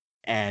two,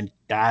 and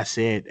that's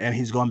it. And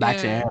he's going back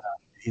to Yeah. Anna.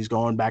 He's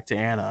going back to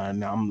Anna,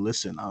 and I'm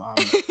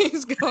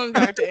He's going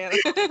back to Anna.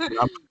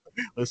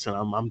 listen,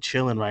 I'm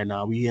chilling right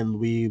now. We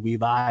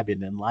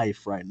vibing in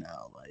life right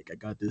now. Like I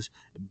got this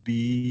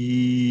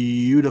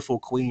beautiful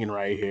queen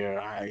right here.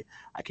 I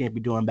can't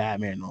be doing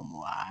Batman no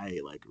more. I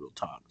like real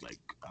talk. Like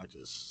I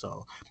just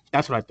so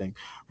that's what I think.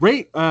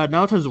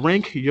 Now it says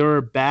rank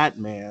your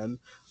Batman.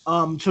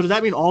 So does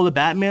that mean all the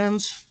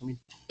Batmans? Let me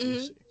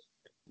see.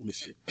 Let me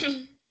see.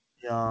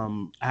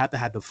 I have to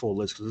have the full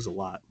list because there's a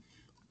lot.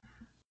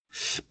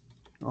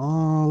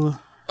 All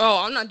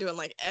Oh, I'm not doing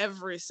like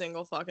every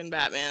single fucking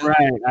Batman.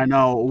 right, I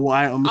know.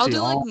 Why? Let me I'll see.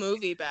 do All like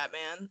movie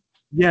Batman.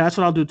 yeah, that's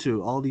what I'll do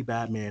too. All the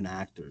Batman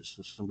actors.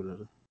 I'm gonna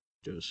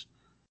just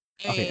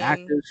okay. And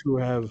Actors who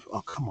have.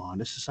 Oh come on,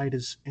 this site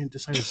is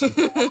blocked. This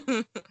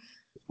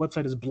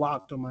website is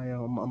blocked on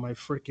my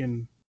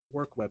freaking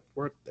work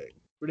thing.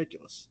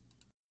 Ridiculous.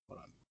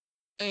 Hold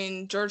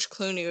on. George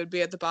Clooney would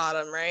be at the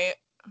bottom, right?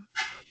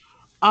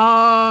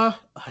 I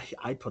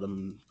put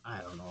him. I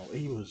don't know.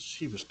 He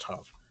was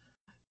tough.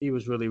 He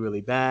was really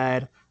really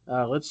bad.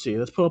 Let's see.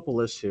 Let's pull up a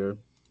list here.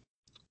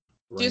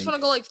 Do you just want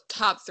to go like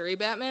top 3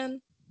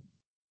 Batman?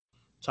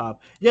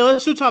 Top. Yeah,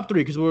 let's do top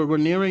 3 because we're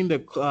nearing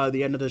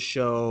the end of the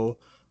show.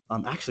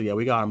 Actually, yeah,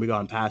 we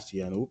got past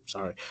the end. Oops,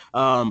 sorry.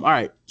 All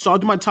right. So I'll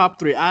do my top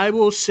 3. I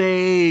will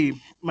say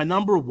my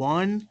number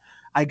 1.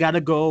 I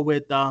gotta go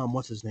with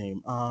what's his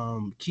name?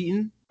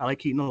 Keaton. I like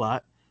Keaton a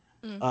lot.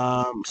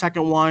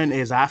 Second one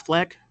is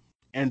Affleck,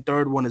 and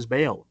third one is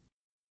Bale.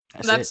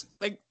 That's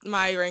like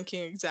my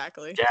ranking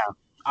exactly. Yeah.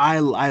 I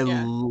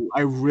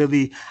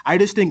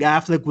just think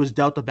Affleck was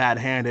dealt a bad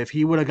hand. If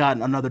he would have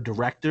gotten another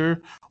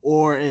director,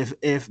 or if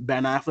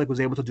Ben Affleck was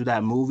able to do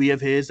that movie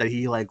of his that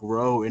he like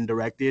wrote and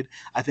directed,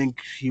 I think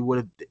he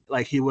would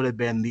have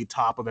been the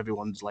top of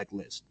everyone's like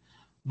list.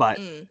 But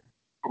from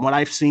what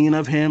I've seen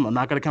of him, I'm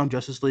not gonna count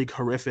Justice League,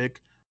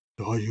 horrific.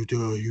 Oh, you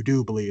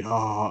do bleed.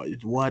 Oh,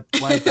 what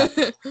is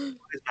that? What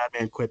is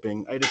Batman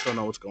quipping? I just don't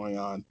know what's going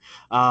on.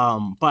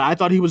 But I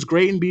thought he was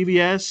great in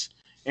BVS.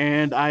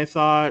 And I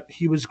thought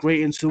he was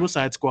great in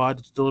Suicide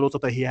Squad. The little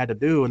stuff that he had to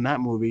do in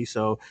that movie.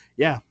 So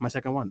yeah, my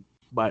second one.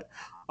 But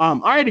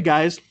alrighty,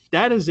 guys,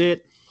 that is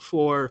it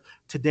for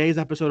today's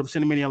episode of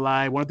Cinemania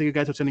Live. I want to thank you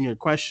guys for sending your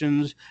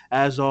questions.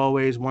 As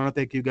always, want to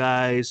thank you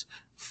guys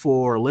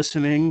for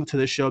listening to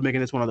this show, making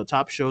this one of the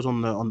top shows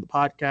on the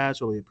podcast.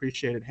 Really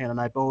appreciate it. Hannah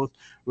and I both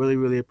really,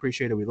 really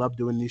appreciate it. We love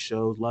doing these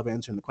shows, love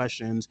answering the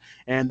questions.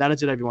 And that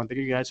is it, everyone. Thank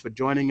you guys for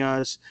joining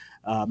us.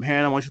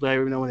 Hannah, I want you to let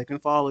everyone know where they can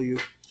follow you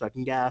so I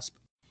can gasp.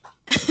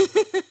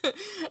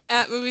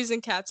 At Movies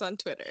and Cats on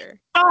Twitter.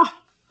 All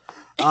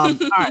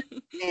right.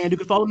 And you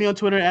can follow me on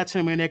Twitter at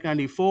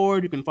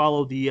Cinemaniac94. You can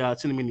follow the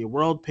Cinemania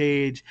World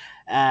page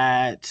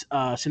at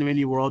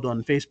Cinemania World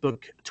on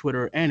Facebook,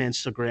 Twitter, and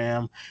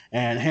Instagram.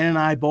 And Hannah and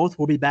I both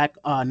will be back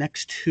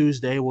next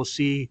Tuesday. We'll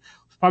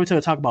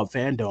probably talk about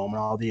Fandom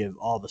and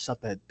all the stuff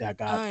that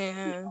got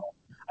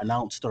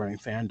announced during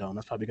Fandom.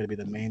 That's probably going to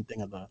be the main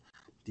thing of the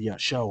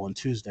show on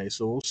Tuesday.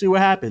 So we'll see what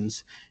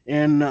happens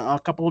in a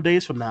couple of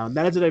days from now. And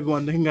that is it,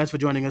 everyone. Thank you guys for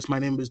joining us. My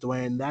name is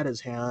Dwayne. That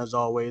is Hannah, as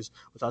always.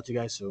 We'll talk to you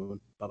guys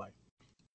soon. Bye-bye.